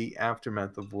shows you the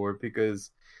aftermath of war.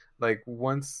 Because like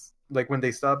when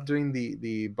they stopped doing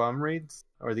the bomb raids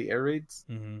or the air raids,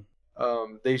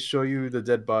 they show you the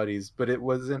dead bodies, but it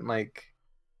wasn't like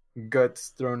guts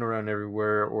thrown around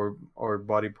everywhere or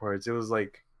body parts. It was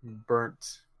like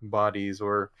burnt bodies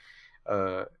or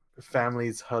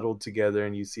families huddled together,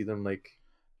 and you see them like,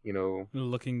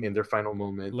 looking in their final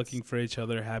moments, looking for each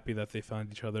other, happy that they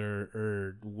found each other,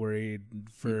 or worried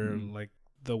for like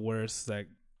the worst that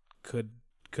could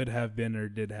have been or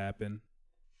did happen.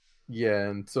 Yeah,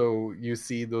 and so you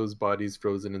see those bodies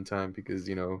frozen in time because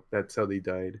that's how they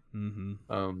died.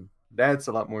 That's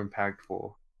a lot more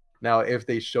impactful. Now, if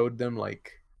they showed them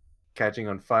like catching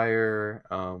on fire,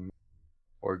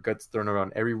 or guts thrown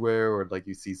around everywhere, or like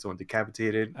you see someone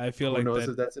decapitated. I feel Who like knows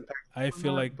that. if that's impactful I or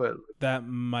feel not, like but that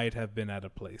might have been out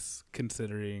of place,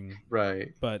 considering.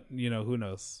 right, But who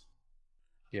knows?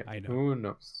 yeah, I know. Who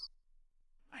knows?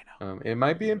 I know. It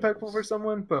might be impactful for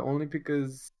someone, but only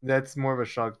because that's more of a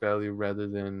shock value rather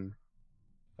than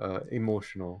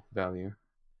emotional value.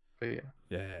 But yeah,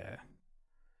 Yeah.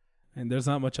 And there's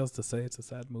not much else to say. It's a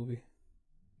sad movie.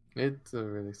 it's a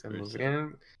really sad Very movie. sad.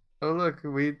 And oh look,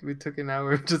 we took an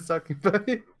hour just talking about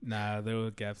it. Nah, there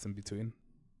were gaps in between.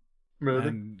 Really?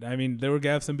 And I mean, there were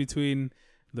gaps in between.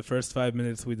 The first 5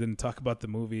 minutes, we didn't talk about the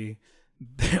movie.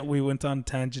 We went on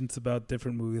tangents about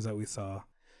different movies that we saw.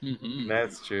 Mhm.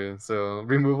 That's true. So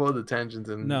remove all the tangents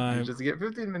and No, you I'm- just get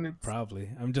 15 minutes.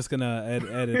 Probably. I'm just gonna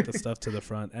edit the stuff to the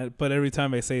front. But every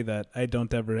time I say that, I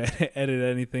don't ever edit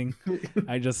anything.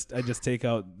 I just take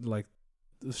out like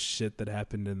the shit that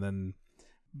happened and then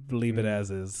leave it as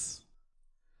is.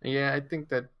 Yeah, I think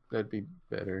that'd be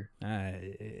better.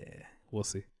 We'll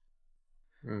see.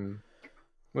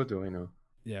 What do I know?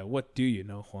 Yeah. What do you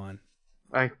know, Juan?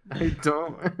 I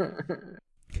don't.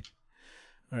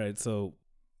 All right. So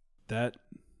that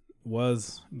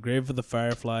was Grave of the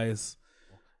Fireflies.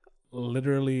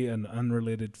 Literally an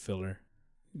unrelated filler.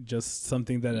 Just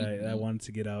something that I wanted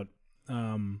to get out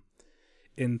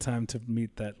in time to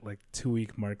meet that like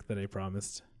 2-week mark that I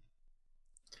promised.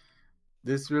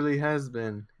 This really has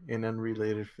been an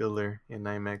unrelated filler in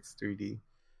IMAX 3D,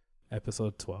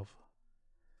 Episode 12.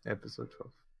 episode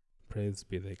 12. Praise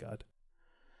be thy God.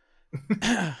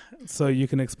 So you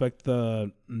can expect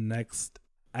the next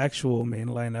actual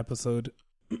mainline episode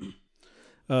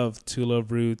of To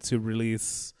Love Ru to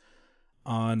release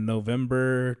on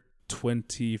November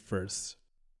 21st.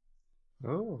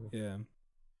 Oh, Yeah.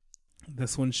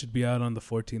 This one should be out on the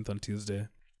 14th on Tuesday,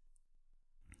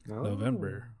 no.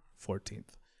 November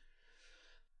 14th.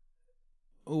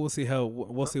 We'll see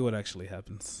what actually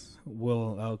happens.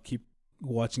 I'll keep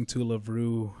watching To Love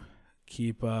Ru,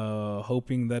 keep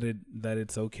hoping that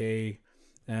it's okay,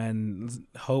 and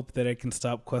hope that I can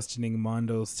stop questioning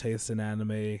Mondo's taste in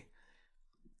anime.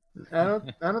 I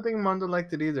don't think Mondo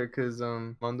liked it either, because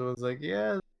Mondo was like,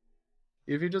 yeah,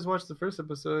 if you just watch the first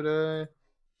episode,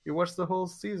 you watch the whole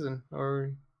season,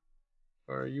 or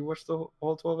you watch the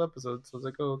whole 12 episodes. So I was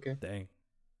like, oh, okay. Dang.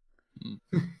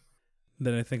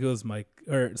 Then I think it was Mike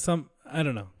or some. I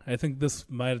don't know. I think this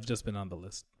might have just been on the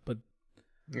list, but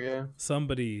Yeah.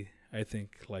 somebody I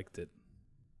think liked it.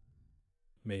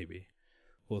 Maybe.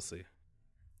 We'll see.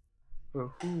 But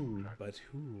who? But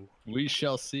who? We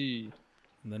shall see.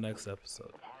 In the next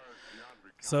episode.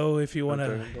 So if you want to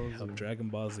Dragon Ball Z. help Dragon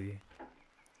Ball Z,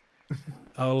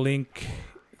 I'll link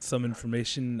some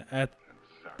information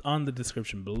on the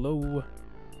description below.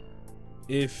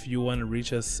 If you want to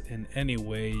reach us in any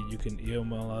way, you can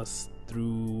email us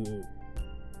through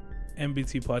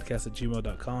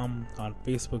mbtpodcast@gmail.com. On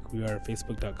Facebook, we are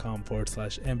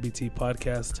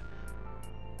facebook.com/mbtpodcast.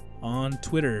 On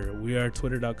Twitter, we are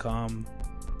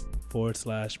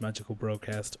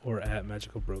twitter.com/magicalbroadcast or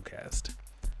 @magicalbroadcast.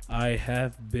 I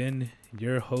have been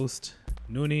your host,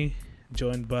 Nooney,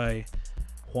 joined by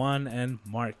Juan and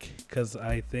Mark, because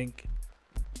I think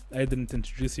I didn't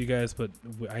introduce you guys, but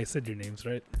I said your names,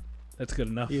 right? That's good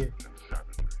enough. Yeah.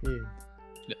 Yeah.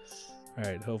 Yes. All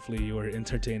right, hopefully you were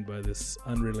entertained by this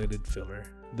unrelated filler.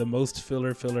 The most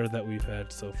filler that we've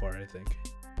had so far, I think.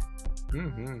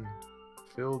 Mm-hmm.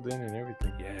 Filled in and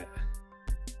everything. Yeah.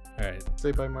 All right,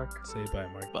 Say bye, Mark. say bye,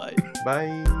 Mark. Bye.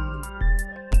 Bye.